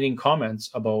insinuating comments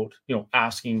about,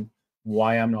 asking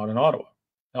why I'm not in Ottawa.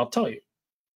 And I'll tell you.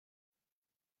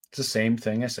 It's the same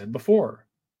thing I said before.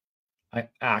 I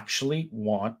actually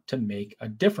want to make a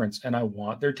difference, and I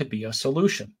want there to be a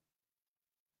solution.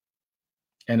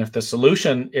 And if the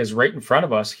solution is right in front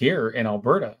of us here in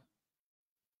Alberta,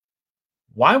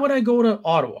 why would I go to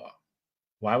Ottawa?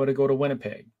 Why would I go to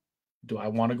Winnipeg? Do I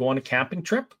want to go on a camping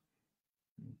trip?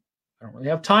 I don't really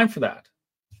have time for that.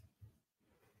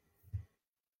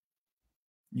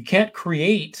 You can't,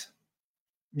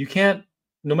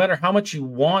 no matter how much you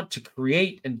want to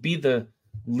create and be the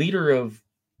leader of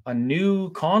a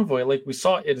new convoy like we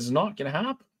saw, it is not going to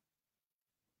happen.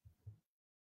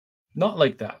 Not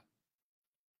like that.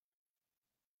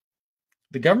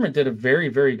 The government did a very,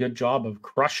 very good job of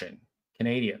crushing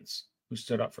Canadians who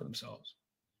stood up for themselves.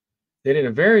 They did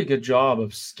a very good job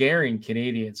of scaring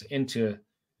Canadians into,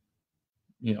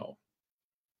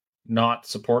 not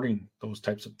supporting those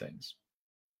types of things.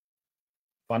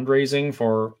 Fundraising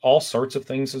for all sorts of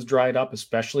things has dried up,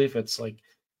 especially if it's like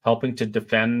helping to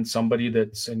defend somebody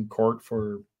that's in court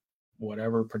for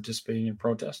whatever, participating in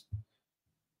protest.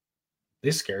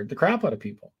 They scared the crap out of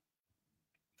people.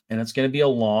 And it's going to be a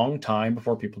long time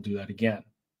before people do that again.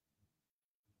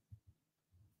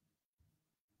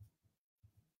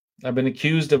 I've been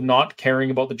accused of not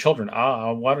caring about the children.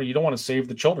 Why don't you want to save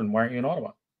the children? Why aren't you in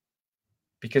Ottawa?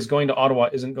 Because going to Ottawa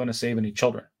isn't going to save any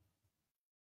children.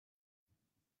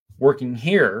 Working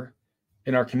here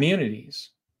in our communities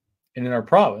and in our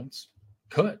province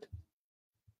could.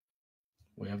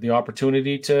 We have the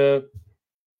opportunity to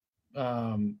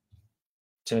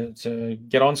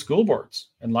get on school boards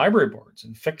and library boards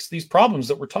and fix these problems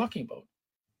that we're talking about.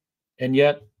 And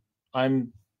yet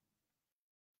I'm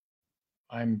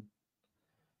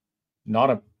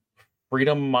not a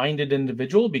freedom-minded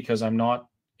individual because I'm not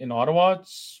in Ottawa.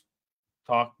 It's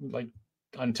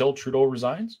until Trudeau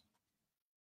resigns.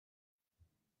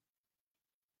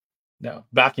 Now,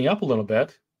 backing up a little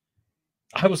bit,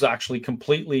 I was actually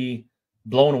completely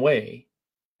blown away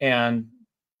and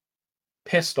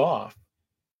pissed off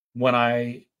when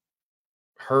I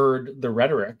heard the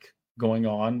rhetoric going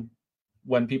on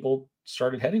when people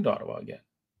started heading to Ottawa again.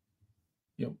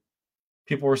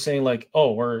 People were saying like,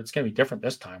 oh, it's going to be different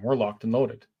this time. We're locked and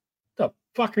loaded. The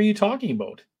fuck are you talking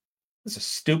about? That's the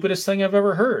stupidest thing I've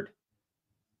ever heard.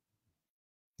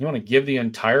 You want to give the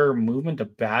entire movement a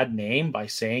bad name by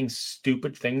saying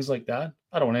stupid things like that?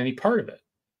 I don't want any part of it.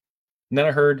 And then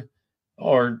I heard,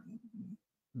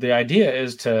 the idea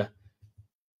is to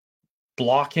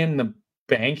block in the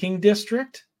banking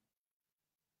district.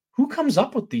 Who comes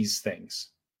up with these things?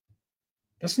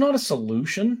 That's not a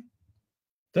solution.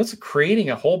 That's creating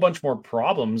a whole bunch more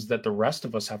problems that the rest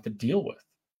of us have to deal with.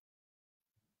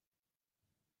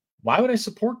 Why would I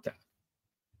support that?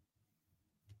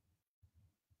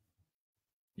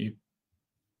 You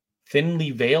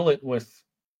thinly veil it with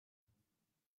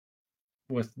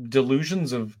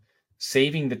delusions of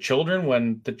saving the children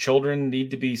when the children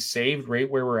need to be saved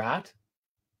right where we're at.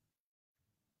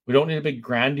 We don't need a big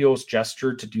grandiose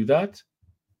gesture to do that.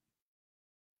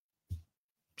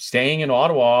 staying in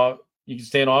Ottawa, you can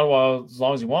stay in Ottawa as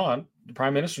long as you want. The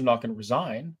Prime Minister's not going to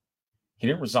resign. He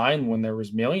didn't resign when there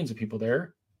was millions of people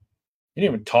there. He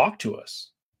didn't even talk to us.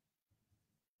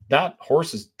 That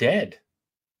horse is dead.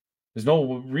 There's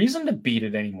no reason to beat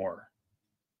it anymore.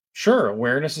 Sure,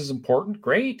 awareness is important.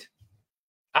 Great.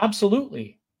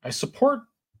 Absolutely. I support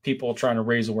people trying to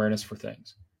raise awareness for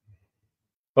things.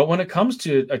 But when it comes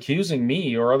to accusing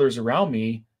me or others around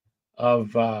me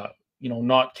of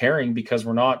not caring because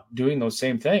we're not doing those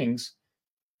same things,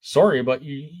 sorry, but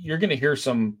you're going to hear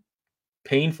some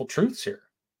painful truths here.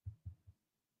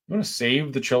 You want to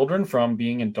save the children from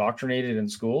being indoctrinated in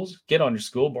schools? Get on your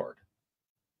school board.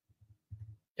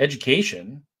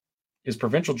 Education is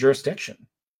provincial jurisdiction.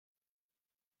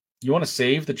 You want to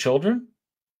save the children?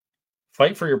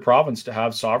 Fight for your province to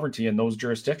have sovereignty in those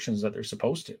jurisdictions that they're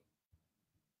supposed to.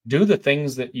 Do the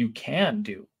things that you can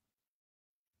do.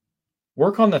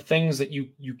 Work on the things that you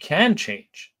can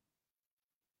change.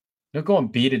 Don't go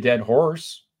and beat a dead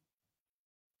horse.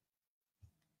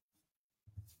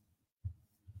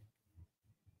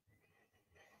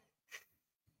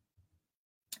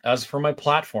 As for my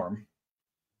platform,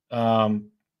 I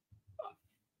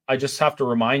just have to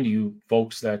remind you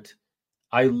folks that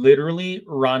I literally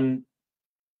run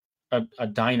a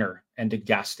diner and a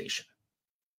gas station.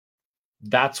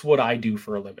 That's what I do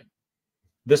for a living.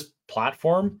 This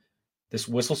platform, this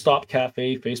Whistle Stop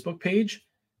Cafe Facebook page,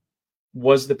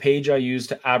 was the page I used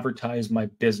to advertise my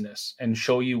business and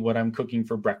show you what I'm cooking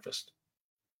for breakfast.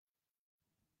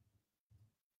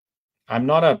 I'm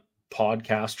not a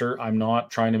podcaster. I'm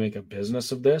not trying to make a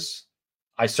business of this.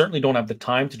 I certainly don't have the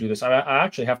time to do this. I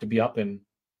actually have to be up in,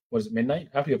 midnight?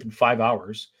 I have to be up in 5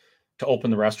 hours to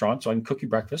open the restaurant so I can cook you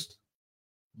breakfast.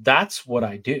 That's what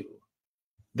I do.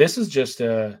 This is just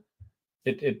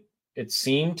it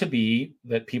seemed to be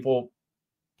that people,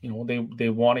 they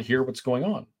want to hear what's going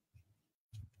on.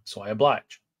 So I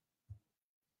oblige.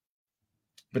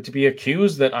 But to be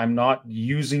accused that I'm not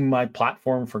using my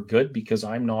platform for good because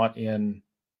I'm not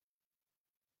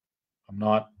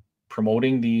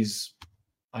promoting these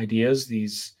ideas,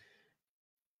 these,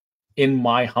 in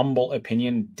my humble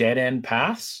opinion, dead end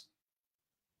paths,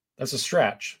 that's a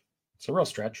stretch. It's a real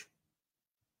stretch.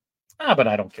 But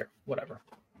I don't care. Whatever.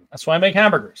 That's why I make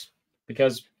hamburgers,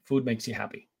 because food makes you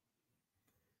happy.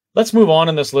 Let's move on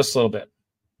in this list a little bit.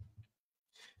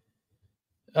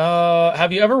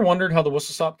 Have you ever wondered how the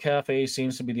Whistle Stop Cafe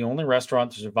seems to be the only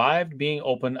restaurant that survived being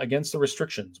open against the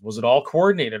restrictions? Was it all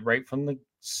coordinated right from the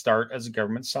start as a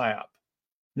government psyop?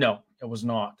 No, it was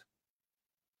not.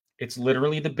 It's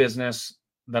literally the business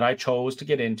that I chose to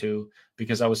get into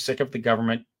because I was sick of the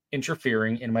government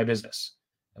interfering in my business.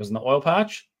 I was in the oil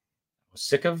patch. I was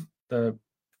sick of the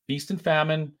feast and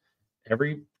famine.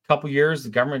 Every couple years, the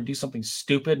government would do something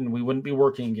stupid and we wouldn't be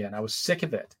working again. I was sick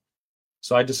of it.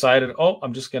 So I decided,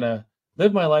 I'm just going to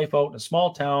live my life out in a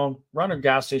small town, run a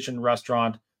gas station,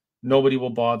 restaurant. Nobody will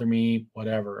bother me,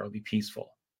 whatever. It'll be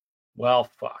peaceful. Well,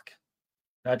 fuck.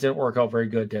 That didn't work out very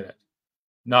good, did it?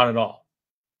 Not at all.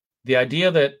 The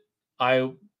idea that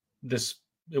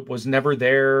it was never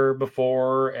there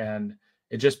before and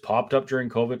it just popped up during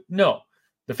COVID. No,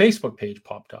 the Facebook page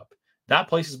popped up. That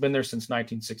place has been there since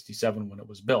 1967 when it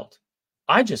was built.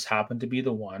 I just happened to be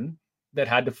the one that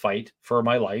had to fight for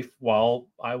my life while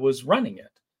I was running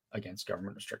it against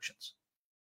government restrictions.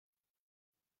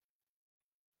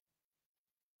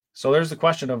 So there's the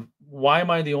question of, why am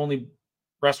I the only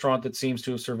restaurant that seems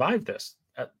to have survived this,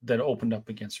 that opened up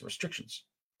against restrictions?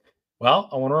 Well,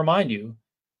 I want to remind you,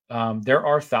 there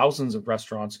are thousands of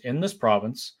restaurants in this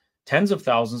province, tens of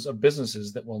thousands of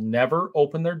businesses that will never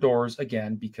open their doors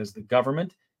again because the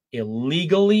government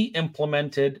illegally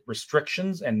implemented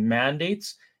restrictions and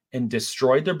mandates and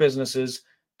destroyed their businesses,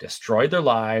 destroyed their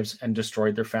lives, and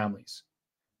destroyed their families.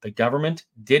 The government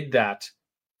did that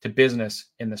to business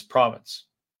in this province.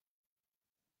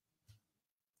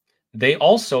 They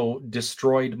also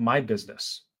destroyed my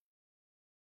business.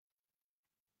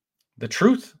 The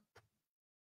truth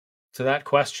to that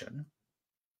question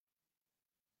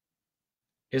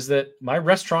is that my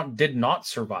restaurant did not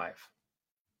survive.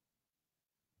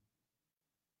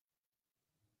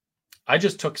 I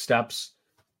just took steps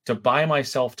to buy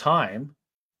myself time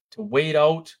to wait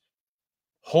out,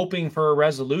 hoping for a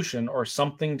resolution or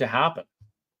something to happen.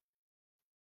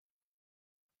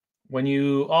 When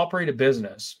you operate a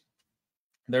business,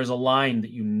 there's a line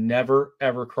that you never,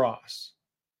 ever cross.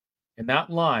 And that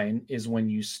line is when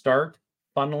you start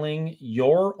funneling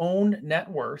your own net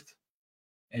worth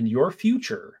and your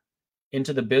future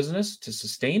into the business to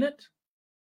sustain it,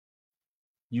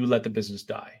 you let the business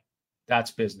die.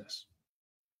 That's business.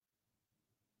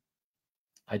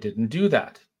 I didn't do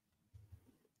that.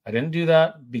 I didn't do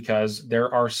that because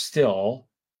there are still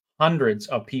hundreds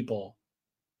of people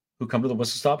who come to the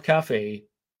Whistle Stop Cafe,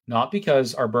 not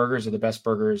because our burgers are the best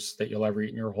burgers that you'll ever eat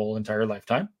in your whole entire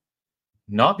lifetime,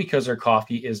 not because our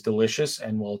coffee is delicious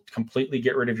and will completely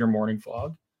get rid of your morning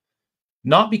fog,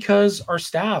 not because our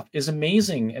staff is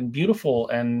amazing and beautiful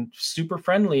and super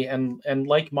friendly and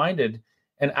like-minded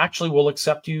and actually will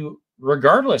accept you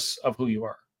regardless of who you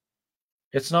are.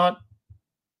 It's not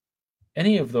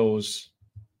any of those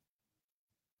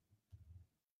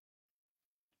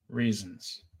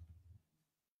reasons.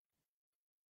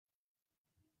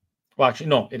 Well, actually,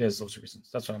 no, it is those reasons.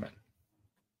 That's what I meant.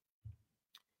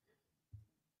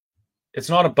 It's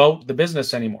not about the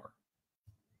business anymore.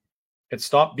 It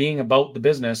stopped being about the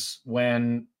business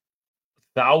when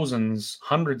thousands,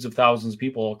 hundreds of thousands of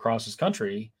people across this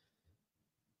country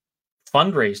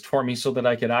fundraised for me so that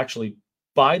I could actually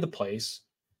buy the place.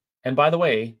 And by the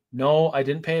way, no, I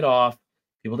didn't pay it off.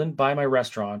 People didn't buy my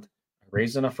restaurant. I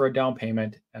raised enough for a down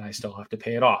payment and I still have to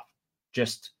pay it off.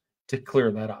 Just to clear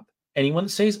that up. Anyone that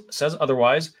says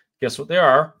otherwise, guess what they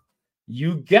are?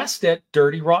 You guessed it,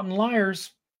 dirty, rotten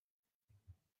liars.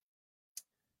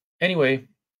 Anyway,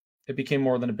 it became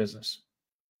more than a business.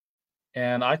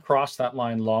 And I crossed that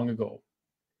line long ago.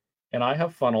 And I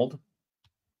have funneled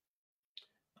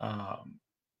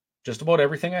just about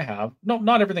everything I have. No,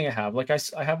 not everything I have. Like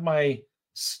I have my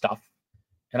stuff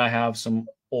and I have some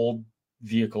old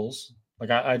vehicles.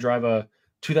 Like I drive a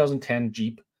 2010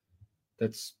 Jeep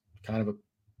that's kind of a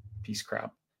piece of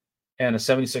crap, and a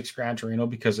 76 Gran Torino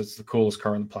because it's the coolest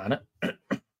car on the planet.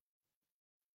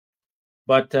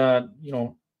 But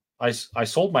I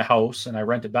sold my house and I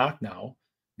rent it back now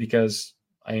because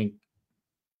I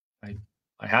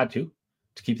had to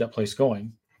keep that place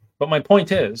going. But my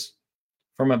point is,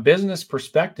 from a business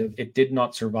perspective, it did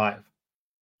not survive.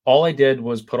 All I did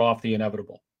was put off the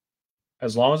inevitable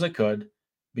as long as I could,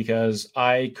 because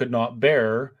I could not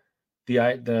bear the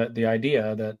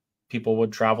idea that people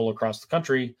would travel across the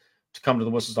country to come to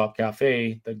the Whistle Stop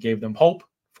Cafe that gave them hope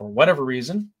for whatever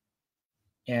reason,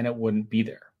 and it wouldn't be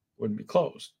there, wouldn't be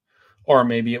closed. Or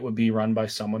maybe it would be run by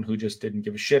someone who just didn't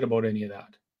give a shit about any of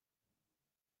that.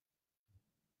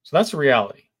 So that's the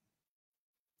reality.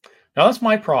 Now, that's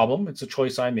my problem. It's a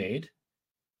choice I made,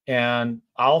 and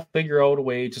I'll figure out a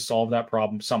way to solve that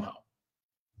problem somehow.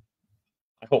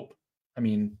 I hope. I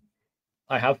mean,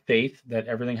 I have faith that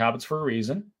everything happens for a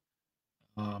reason.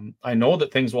 I know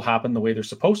that things will happen the way they're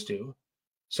supposed to.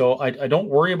 So I don't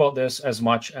worry about this as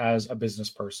much as a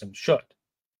business person should.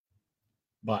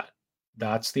 But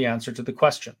that's the answer to the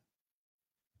question.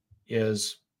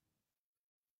 Is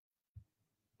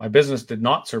my business did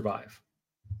not survive.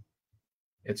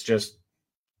 It's just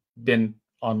been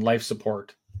on life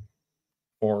support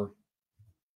for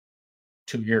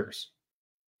 2 years.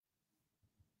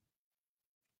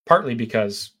 Partly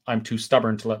because I'm too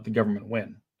stubborn to let the government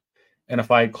win. And if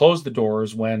I had closed the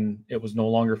doors when it was no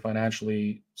longer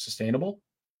financially sustainable,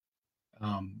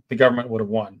 the government would have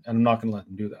won. And I'm not going to let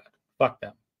them do that. Fuck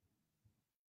them.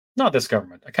 Not this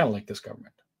government. I kind of like this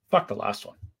government. Fuck the last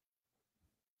one.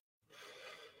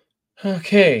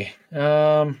 Okay.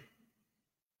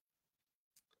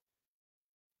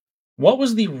 What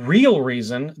was the real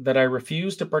reason that I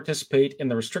refused to participate in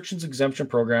the restrictions exemption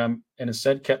program and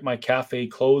instead kept my cafe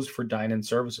closed for dine-in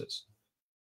services?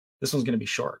 This one's going to be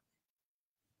short.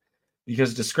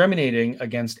 Because discriminating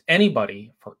against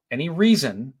anybody for any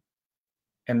reason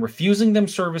and refusing them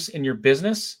service in your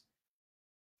business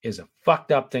is a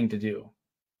fucked up thing to do.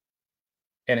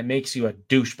 And it makes you a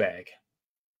douchebag.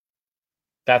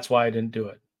 That's why I didn't do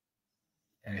it.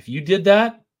 And if you did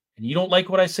that and you don't like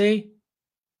what I say,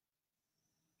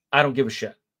 I don't give a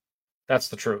shit. That's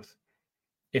the truth.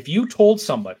 If you told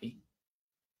somebody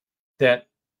that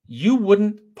you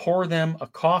wouldn't pour them a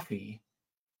coffee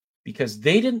because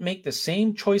they didn't make the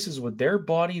same choices with their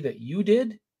body that you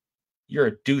did, you're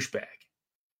a douchebag.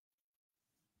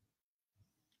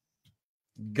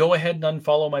 Go ahead and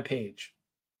unfollow my page.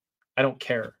 I don't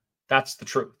care. That's the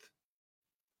truth.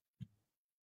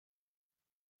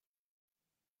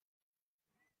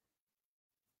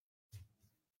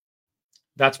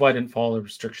 That's why I didn't follow the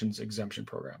restrictions exemption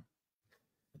program.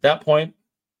 At that point,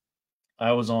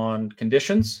 I was on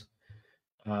conditions,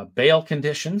 bail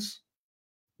conditions,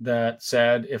 that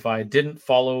said if I didn't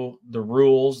follow the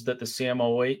rules that the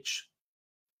CMOH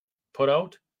put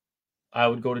out, I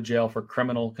would go to jail for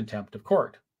criminal contempt of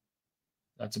court.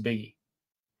 That's a biggie.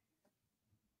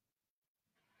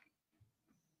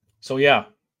 So yeah,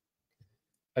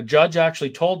 a judge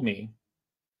actually told me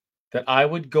that I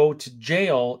would go to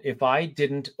jail if I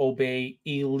didn't obey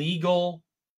illegal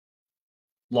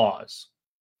laws.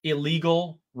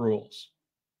 illegal rules.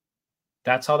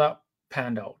 That's how that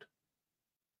panned out.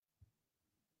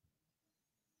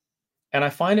 And I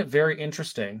find it very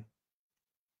interesting.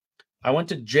 I went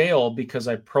to jail because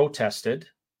I protested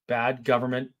bad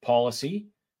government policy.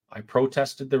 I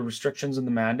protested the restrictions and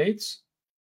the mandates.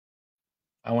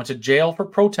 I went to jail for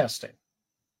protesting.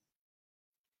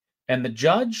 And the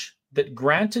judge that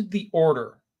granted the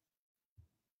order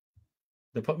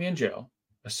that put me in jail,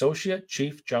 Associate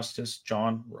Chief Justice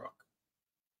John Rook,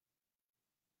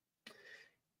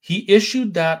 he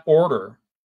issued that order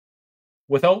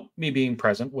without me being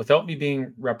present, without me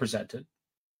being represented.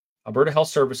 Alberta Health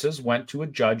Services went to a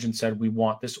judge and said, we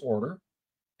want this order.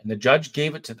 And the judge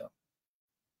gave it to them.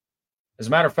 As a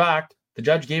matter of fact, the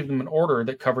judge gave them an order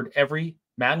that covered every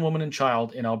man, woman, and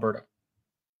child in Alberta.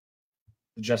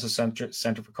 The Justice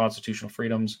Center for Constitutional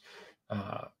Freedoms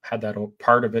had that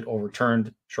part of it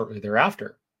overturned shortly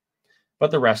thereafter. But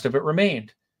the rest of it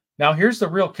remained. Now, here's the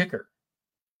real kicker.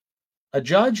 A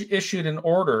judge issued an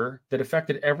order that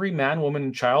affected every man, woman,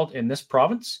 and child in this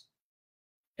province,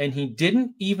 and he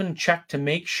didn't even check to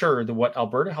make sure that what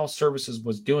Alberta Health Services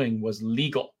was doing was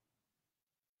legal.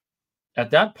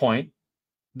 At that point,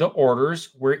 the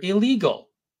orders were illegal,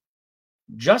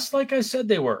 just like I said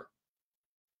they were.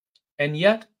 And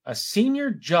yet, a senior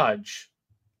judge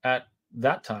at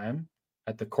that time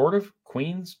at the Court of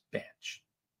Queen's Bench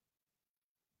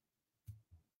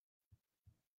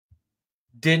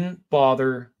didn't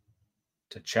bother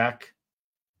to check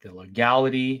the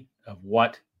legality of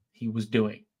what he was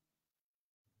doing.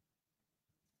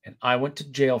 And I went to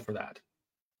jail for that,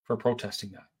 for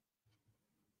protesting that.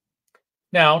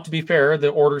 Now, to be fair, the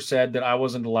order said that I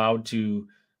wasn't allowed to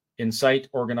incite,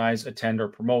 organize, attend, or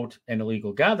promote an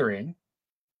illegal gathering.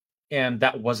 And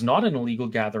that was not an illegal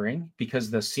gathering because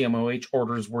the CMOH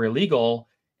orders were illegal,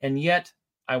 and yet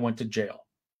I went to jail.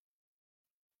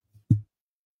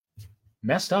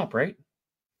 Messed up, right?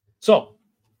 So,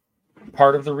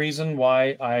 part of the reason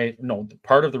why I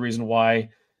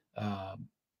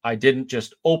didn't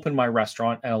just open my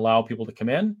restaurant and allow people to come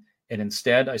in, and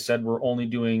instead I said we're only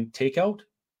doing takeout,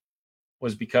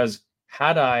 was because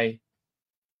had I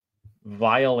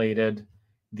violated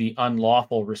the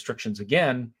unlawful restrictions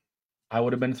again, I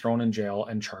would have been thrown in jail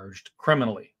and charged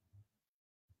criminally.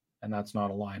 And that's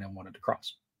not a line I wanted to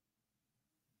cross.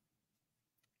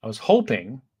 I was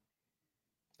hoping,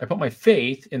 I put my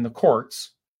faith in the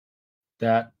courts,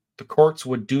 that the courts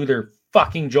would do their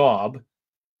fucking job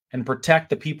and protect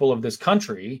the people of this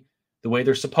country the way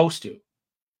they're supposed to.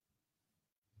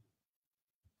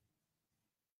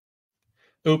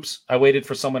 Oops, I waited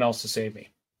for someone else to save me.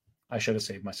 I should have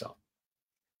saved myself.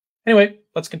 Anyway,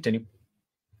 let's continue.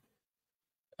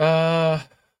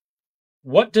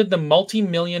 What did the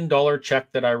multi-million-dollar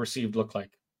check that I received look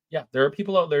like? Yeah, there are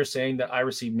people out there saying that I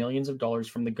received millions of dollars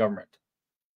from the government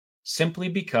simply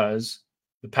because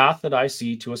the path that I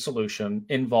see to a solution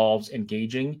involves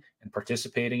engaging and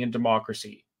participating in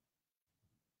democracy.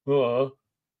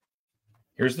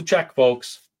 Here's the check,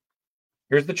 folks.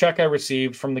 Here's the check I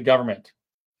received from the government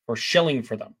for shilling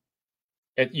for them.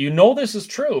 You know this is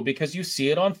true because you see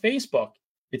it on Facebook.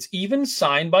 It's even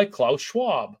signed by Klaus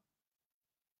Schwab.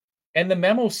 And the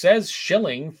memo says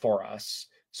shilling for us.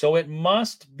 So it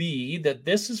must be that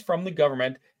this is from the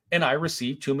government and I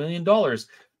received $2 million.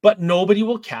 But nobody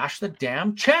will cash the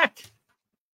damn check.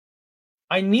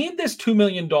 I need this $2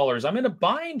 million. I'm in a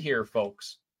bind here,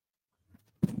 folks.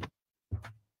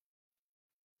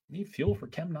 Need fuel for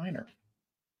Chem Niner.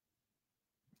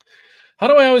 How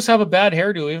do I always have a bad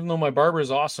hairdo even though my barber is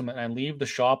awesome and I leave the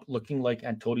shop looking like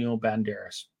Antonio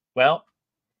Banderas? Well,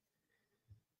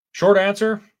 short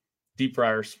answer, deep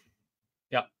fryers.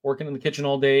 Yeah, working in the kitchen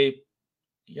all day.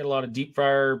 You get a lot of deep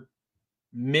fryer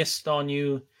mist on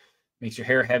you. Makes your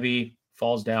hair heavy,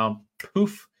 falls down,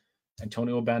 poof,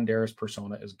 Antonio Banderas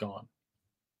persona is gone.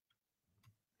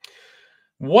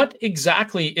 What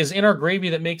exactly is in our gravy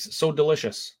that makes it so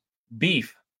delicious?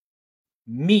 Beef,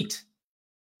 meat,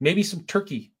 maybe some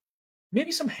turkey,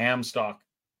 maybe some ham stock,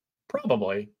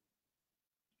 probably,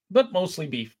 but mostly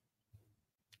beef.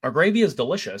 Our gravy is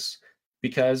delicious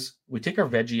because we take our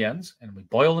veggie ends and we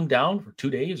boil them down for 2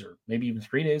 days or maybe even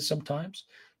 3 days sometimes,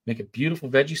 make a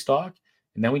beautiful veggie stock.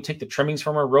 And then we take the trimmings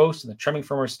from our roast and the trimming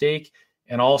from our steak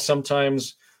and all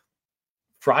sometimes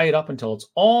fry it up until it's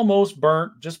almost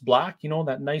burnt, just black,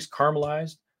 that nice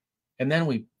caramelized. And then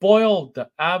we boil the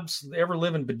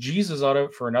ever-living bejesus out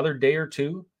of it for another day or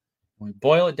two. And we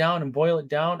boil it down,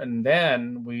 and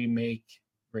then we make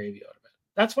gravy out of it.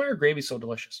 That's why our gravy is so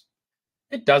delicious.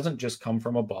 It doesn't just come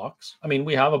from a box. I mean,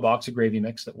 we have a box of gravy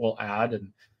mix that we'll add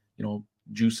and,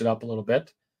 juice it up a little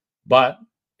bit. But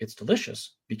It's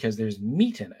delicious because there's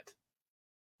meat in it.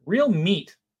 Real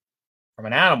meat from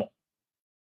an animal.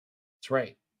 That's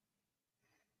right.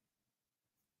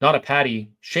 Not a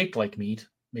patty shaped like meat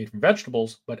made from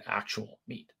vegetables, but actual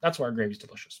meat. That's why our gravy's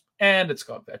delicious. And it's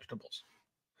got vegetables.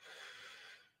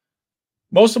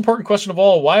 Most important question of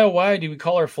all, why, oh, why do we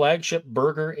call our flagship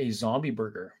burger a zombie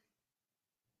burger?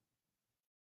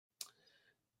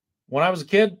 When I was a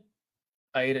kid,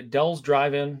 I ate at Dell's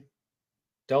Drive-In,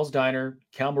 Dell's Diner,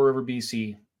 Campbell River,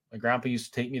 BC. My grandpa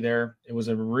used to take me there. It was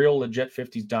a real legit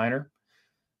 50s diner,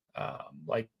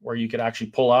 like where you could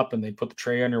actually pull up and they put the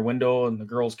tray on your window and the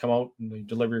girls come out and they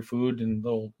deliver your food in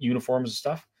little uniforms and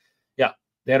stuff. Yeah,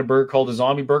 they had a burger called a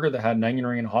zombie burger that had an onion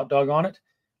ring and a hot dog on it.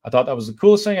 I thought that was the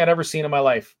coolest thing I'd ever seen in my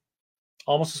life.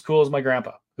 Almost as cool as my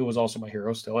grandpa, who was also my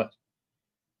hero, still is.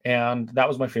 And that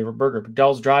was my favorite burger. But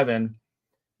Dell's Drive-In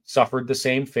suffered the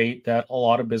same fate that a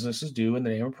lot of businesses do in the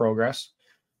name of progress.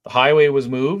 The highway was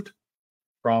moved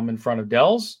from in front of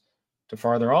Dell's to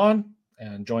farther on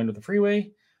and joined with the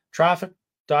freeway. Traffic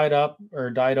died out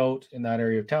in that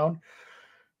area of town.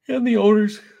 And the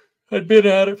owners had been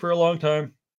at it for a long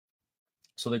time.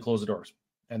 So they closed the doors.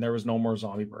 And there was no more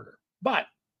zombie burger. But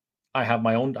I have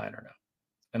my own diner now.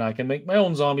 And I can make my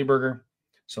own zombie burger.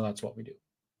 So that's what we do.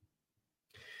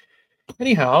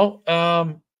 Anyhow,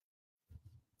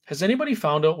 has anybody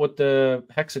found out what the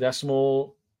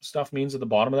hexadecimal stuff means at the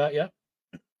bottom of that yet?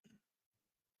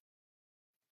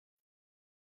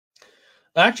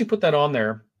 I actually put that on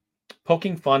there,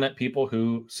 poking fun at people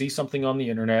who see something on the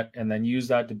internet and then use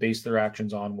that to base their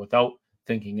actions on without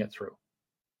thinking it through.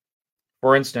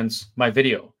 For instance, my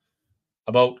video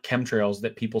about chemtrails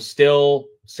that people still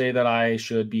say that I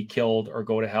should be killed or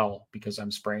go to hell because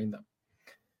I'm spraying them.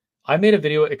 I made a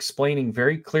video explaining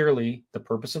very clearly the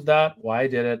purpose of that, why I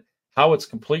did it, how it's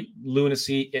complete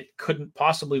lunacy. It couldn't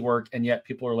possibly work. And yet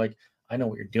people are like, I know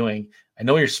what you're doing. I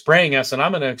know you're spraying us and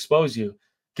I'm going to expose you.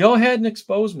 Go ahead and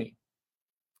expose me.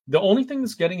 The only thing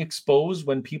that's getting exposed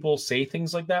when people say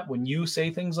things like that, when you say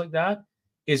things like that,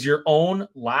 is your own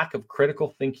lack of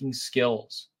critical thinking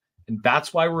skills. And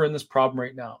that's why we're in this problem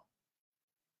right now.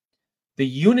 The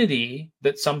unity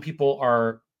that some people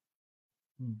are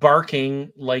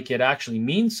barking like it actually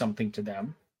means something to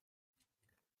them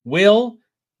will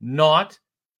not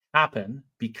happen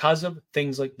because of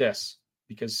things like this.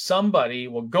 Because somebody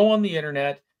will go on the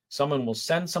internet, someone will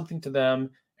send something to them,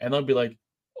 and they'll be like,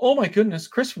 oh my goodness,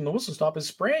 Chris from the Whistle Stop is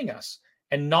spraying us,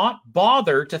 and not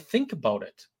bother to think about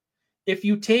it. If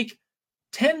you take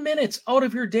 10 minutes out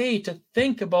of your day to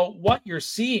think about what you're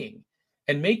seeing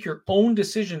and make your own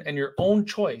decision and your own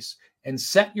choice and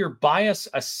set your bias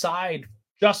aside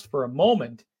just for a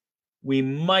moment, we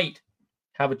might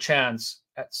have a chance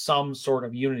at some sort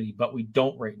of unity, but we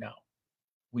don't right now.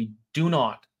 We do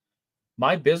not.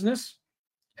 My business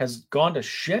has gone to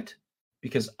shit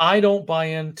because I don't buy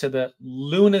into the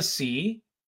lunacy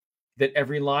that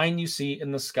every line you see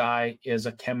in the sky is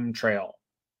a chemtrail.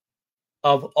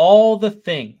 Of all the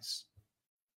things,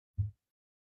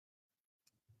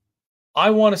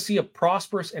 I want to see a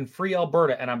prosperous and free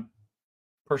Alberta, and I'm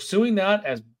pursuing that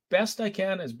as best I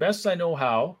can, as best I know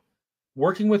how,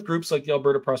 working with groups like the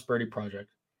Alberta Prosperity Project,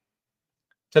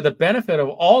 to the benefit of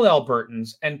all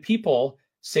Albertans. And people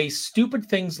say stupid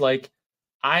things like,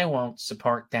 I won't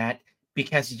support that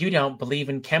because you don't believe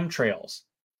in chemtrails.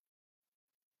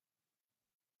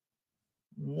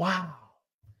 Wow.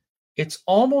 It's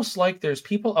almost like there's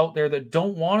people out there that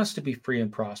don't want us to be free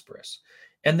and prosperous.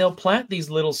 And they'll plant these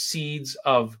little seeds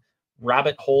of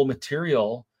rabbit hole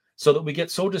material so that we get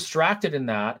so distracted in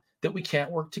that we can't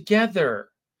work together.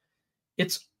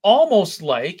 It's almost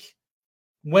like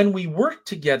when we work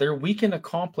together, we can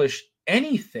accomplish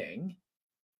anything.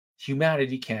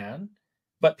 Humanity can,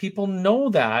 but people know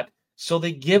that, so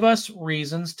they give us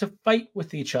reasons to fight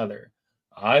with each other.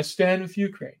 I stand with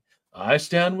Ukraine. I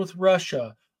stand with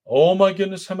Russia. Oh my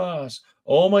goodness, Hamas.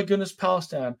 Oh my goodness,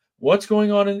 Palestine. What's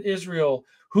going on in Israel?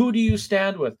 Who do you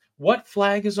stand with? What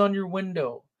flag is on your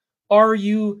window? Are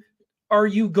you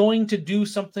going to do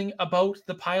something about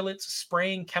the pilots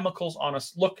spraying chemicals on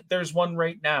us? Look, there's one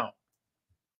right now.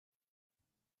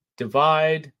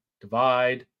 Divide,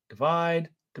 divide, divide,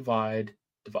 divide,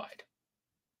 divide.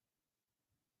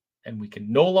 And we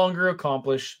can no longer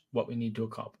accomplish what we need to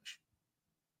accomplish.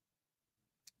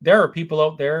 There are people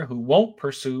out there who won't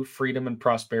pursue freedom and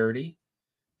prosperity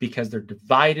because they're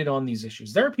divided on these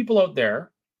issues. There are people out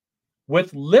there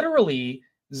with literally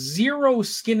zero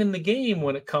skin in the game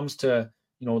when it comes to,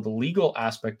 the legal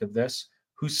aspect of this,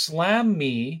 who slam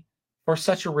me for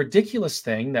such a ridiculous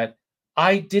thing that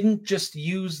I didn't just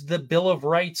use the Bill of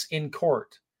Rights in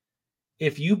court.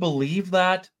 If you believe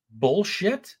that,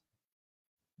 bullshit,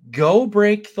 go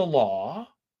break the law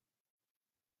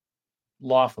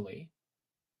lawfully.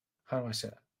 How do I say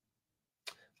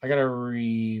that? I got to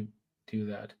redo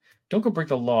that. Don't go break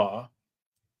the law.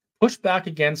 Push back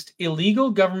against illegal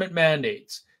government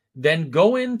mandates. Then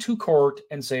go into court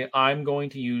and say, I'm going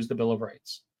to use the Bill of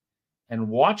Rights. And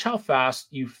watch how fast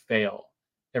you fail.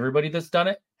 Everybody that's done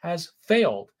it has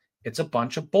failed. It's a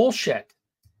bunch of bullshit.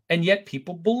 And yet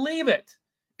people believe it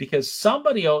because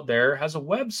somebody out there has a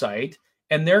website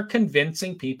and they're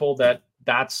convincing people that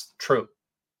that's true.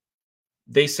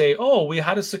 They say, oh, we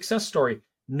had a success story.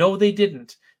 No, they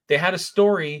didn't. They had a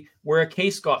story where a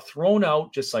case got thrown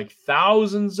out just like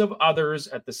thousands of others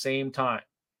at the same time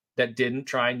that didn't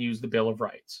try and use the Bill of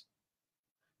Rights.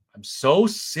 I'm so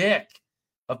sick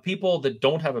of people that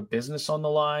don't have a business on the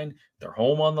line, their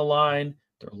home on the line,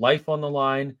 their life on the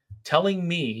line, telling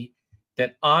me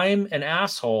that I'm an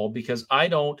asshole because I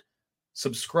don't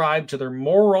subscribe to their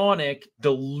moronic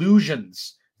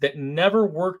delusions that never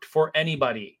worked for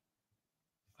anybody.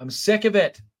 I'm sick of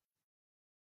it.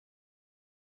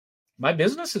 My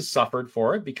business has suffered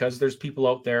for it because there's people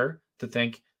out there to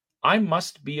think I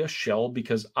must be a shill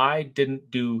because I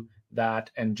didn't do that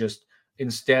and just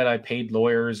instead I paid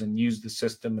lawyers and used the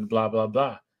system and blah, blah,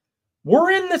 blah.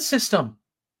 We're in the system.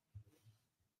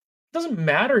 It doesn't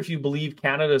matter if you believe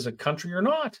Canada is a country or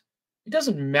not. It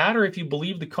doesn't matter if you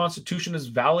believe the Constitution is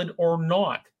valid or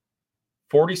not.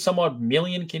 40 some odd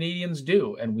million Canadians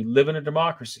do, and we live in a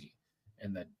democracy,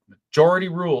 and the majority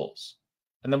rules.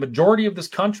 And the majority of this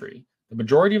country, the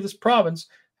majority of this province,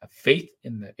 have faith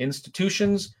in the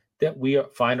institutions that we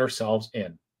find ourselves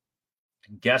in.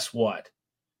 And guess what?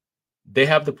 They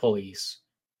have the police,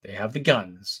 they have the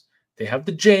guns, they have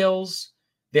the jails,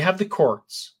 they have the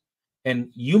courts.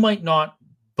 And you might not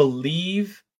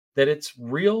believe that it's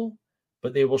real,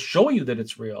 but they will show you that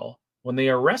it's real when they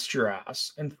arrest your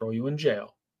ass and throw you in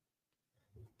jail.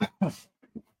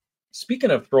 Speaking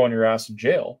of throwing your ass in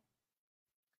jail,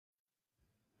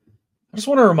 I just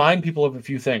want to remind people of a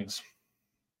few things.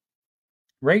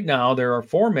 Right now, there are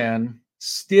 4 men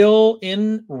still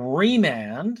in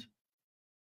remand,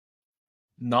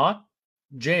 not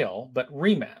jail, but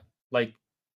remand, like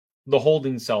the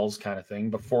holding cells kind of thing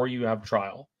before you have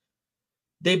trial.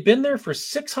 They've been there for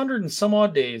 600 and some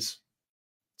odd days.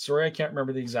 Sorry, I can't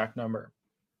remember the exact number.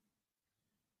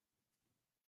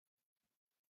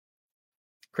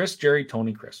 Chris, Jerry,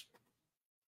 Tony, Chris.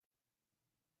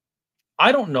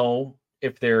 I don't know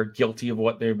if they're guilty of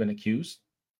what they've been accused,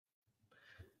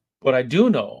 but I do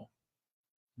know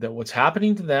that what's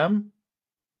happening to them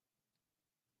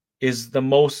is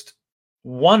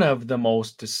one of the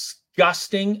most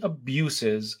disgusting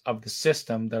abuses of the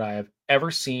system that I have ever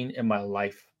seen in my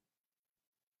life.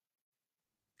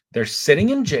 They're sitting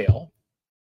in jail.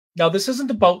 Now, this isn't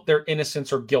about their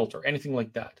innocence or guilt or anything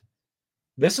like that.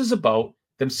 This is about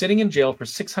them sitting in jail for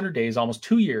 600 days, almost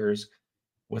 2 years,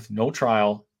 with no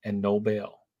trial and no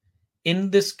bail. In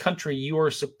this country, you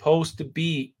are supposed to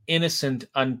be innocent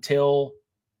until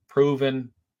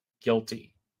proven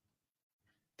guilty.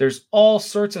 There's all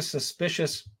sorts of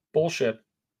suspicious bullshit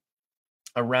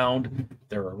around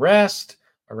their arrest,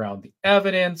 around the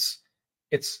evidence.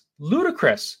 It's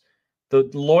ludicrous. The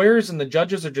lawyers and the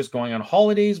judges are just going on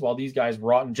holidays while these guys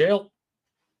rot in jail.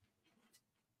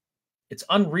 It's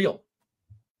unreal.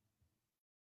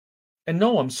 And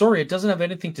no, I'm sorry, it doesn't have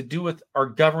anything to do with our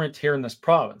government here in this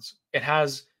province. It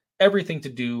has everything to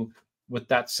do with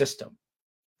that system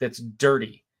that's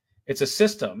dirty. It's a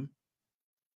system.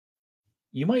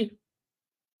 This might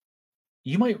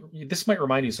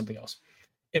remind you of something else.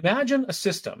 Imagine a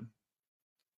system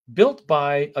built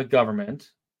by a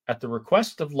government at the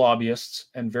request of lobbyists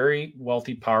and very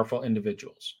wealthy, powerful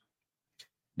individuals.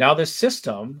 Now, this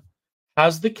system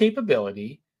has the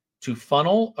capability to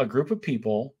funnel a group of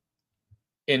people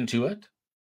into it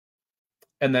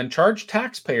and then charge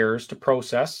taxpayers to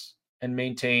process and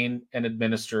maintain and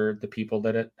administer the people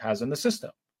that it has in the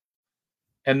system.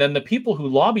 And then the people who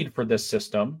lobbied for this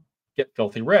system get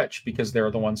filthy rich because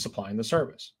they're the ones supplying the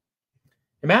service.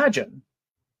 Imagine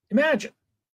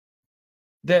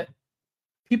that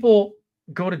people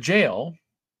go to jail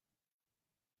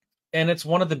and it's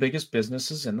one of the biggest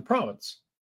businesses in the province.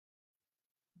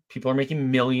 People are making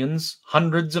millions,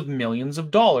 hundreds of millions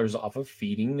of dollars off of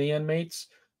feeding the inmates,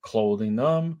 clothing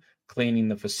them, cleaning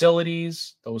the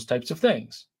facilities, those types of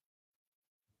things.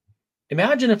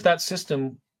 Imagine if that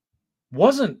system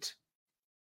wasn't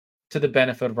to the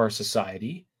benefit of our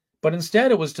society, but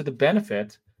instead it was to the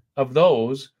benefit of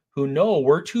those who know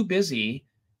we're too busy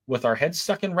with our heads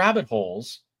stuck in rabbit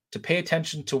holes to pay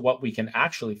attention to what we can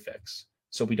actually fix,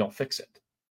 so we don't fix it.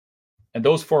 And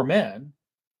those 4 men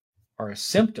are a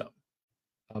symptom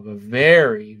of a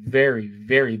very, very,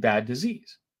 very bad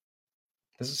disease.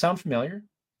 Does it sound familiar?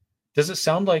 Does it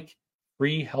sound like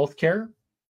free healthcare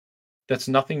that's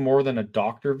nothing more than a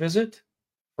doctor visit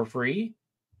for free?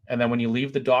 And then when you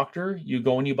leave the doctor, you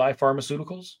go and you buy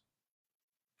pharmaceuticals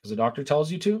because the doctor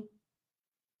tells you to?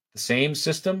 The same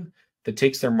system that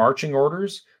takes their marching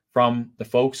orders from the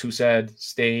folks who said,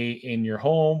 stay in your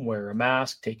home, wear a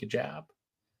mask, take a jab,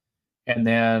 and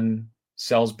then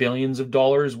sells billions of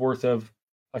dollars worth of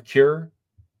a cure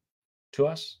to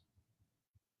us.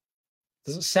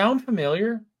 Does it sound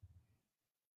familiar?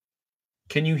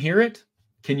 Can you hear it?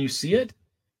 Can you see it?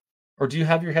 Or do you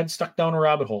have your head stuck down a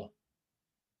rabbit hole?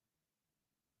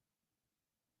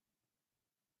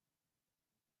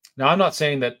 Now, I'm not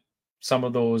saying that some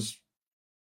of those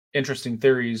interesting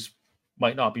theories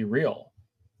might not be real,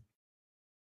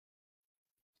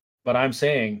 but I'm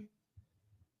saying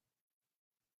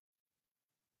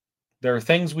there are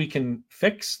things we can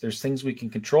fix, there's things we can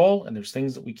control, and there's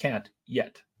things that we can't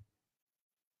yet.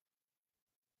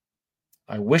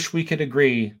 I wish we could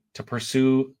agree to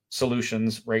pursue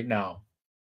solutions right now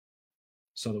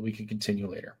so that we can continue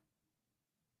later.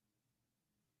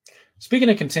 Speaking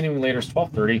of continuing later, it's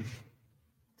 12:30.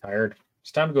 Tired.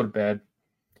 It's time to go to bed.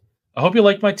 I hope you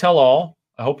liked my tell-all.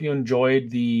 I hope you enjoyed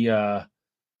the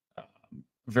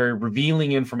very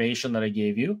revealing information that I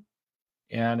gave you.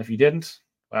 And if you didn't,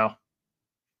 well,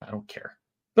 I don't care.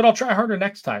 But I'll try harder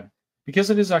next time because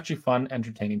it is actually fun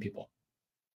entertaining people.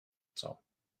 So,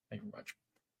 thank you very much.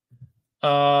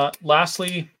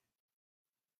 Lastly,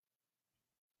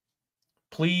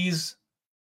 please,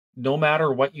 no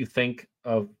matter what you think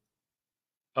of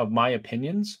my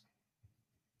opinions,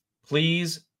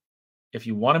 please, if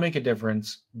you want to make a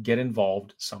difference, get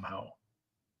involved somehow.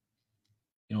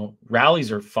 You know,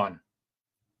 rallies are fun.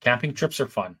 Camping trips are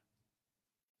fun.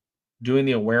 Doing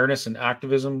the awareness and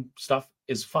activism stuff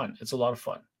is fun. It's a lot of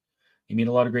fun. You meet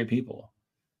a lot of great people.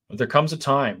 But there comes a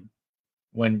time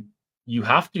when you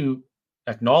have to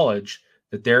acknowledge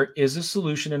that there is a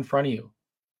solution in front of you.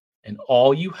 And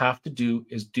all you have to do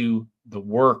is do the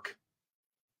work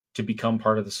to become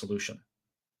part of the solution.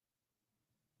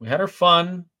 We had our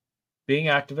fun being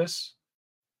activists.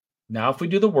 Now, if we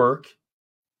do the work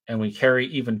and we carry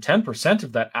even 10%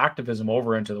 of that activism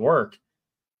over into the work,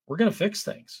 we're going to fix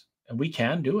things, and we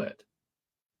can do it.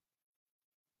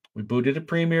 We booted a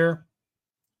premier.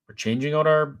 We're changing out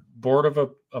our board of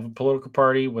a political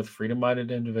party with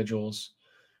freedom-minded individuals.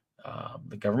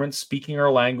 The government's speaking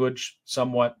our language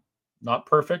somewhat, not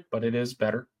perfect, but it is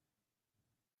better.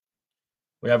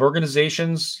 We have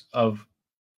organizations of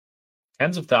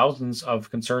tens of thousands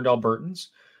of concerned Albertans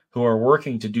who are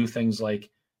working to do things like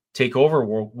take over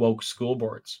woke school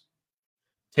boards,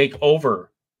 take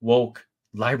over woke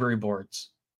library boards,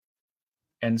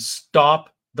 and stop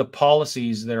the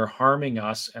policies that are harming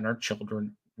us and our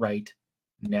children right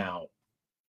now.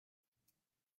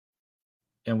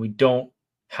 And we don't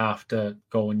have to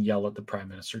go and yell at the Prime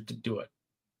Minister to do it.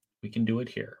 We can do it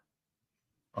here.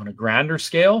 On a grander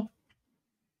scale,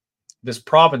 this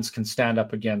province can stand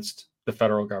up against the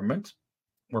federal government.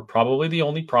 We're probably the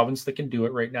only province that can do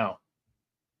it right now.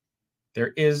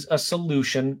 There is a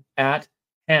solution at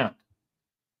hand.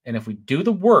 And if we do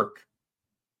the work,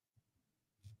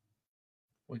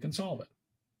 we can solve it.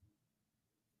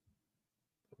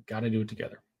 We've got to do it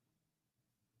together.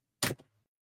 Good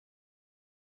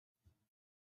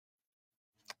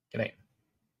night.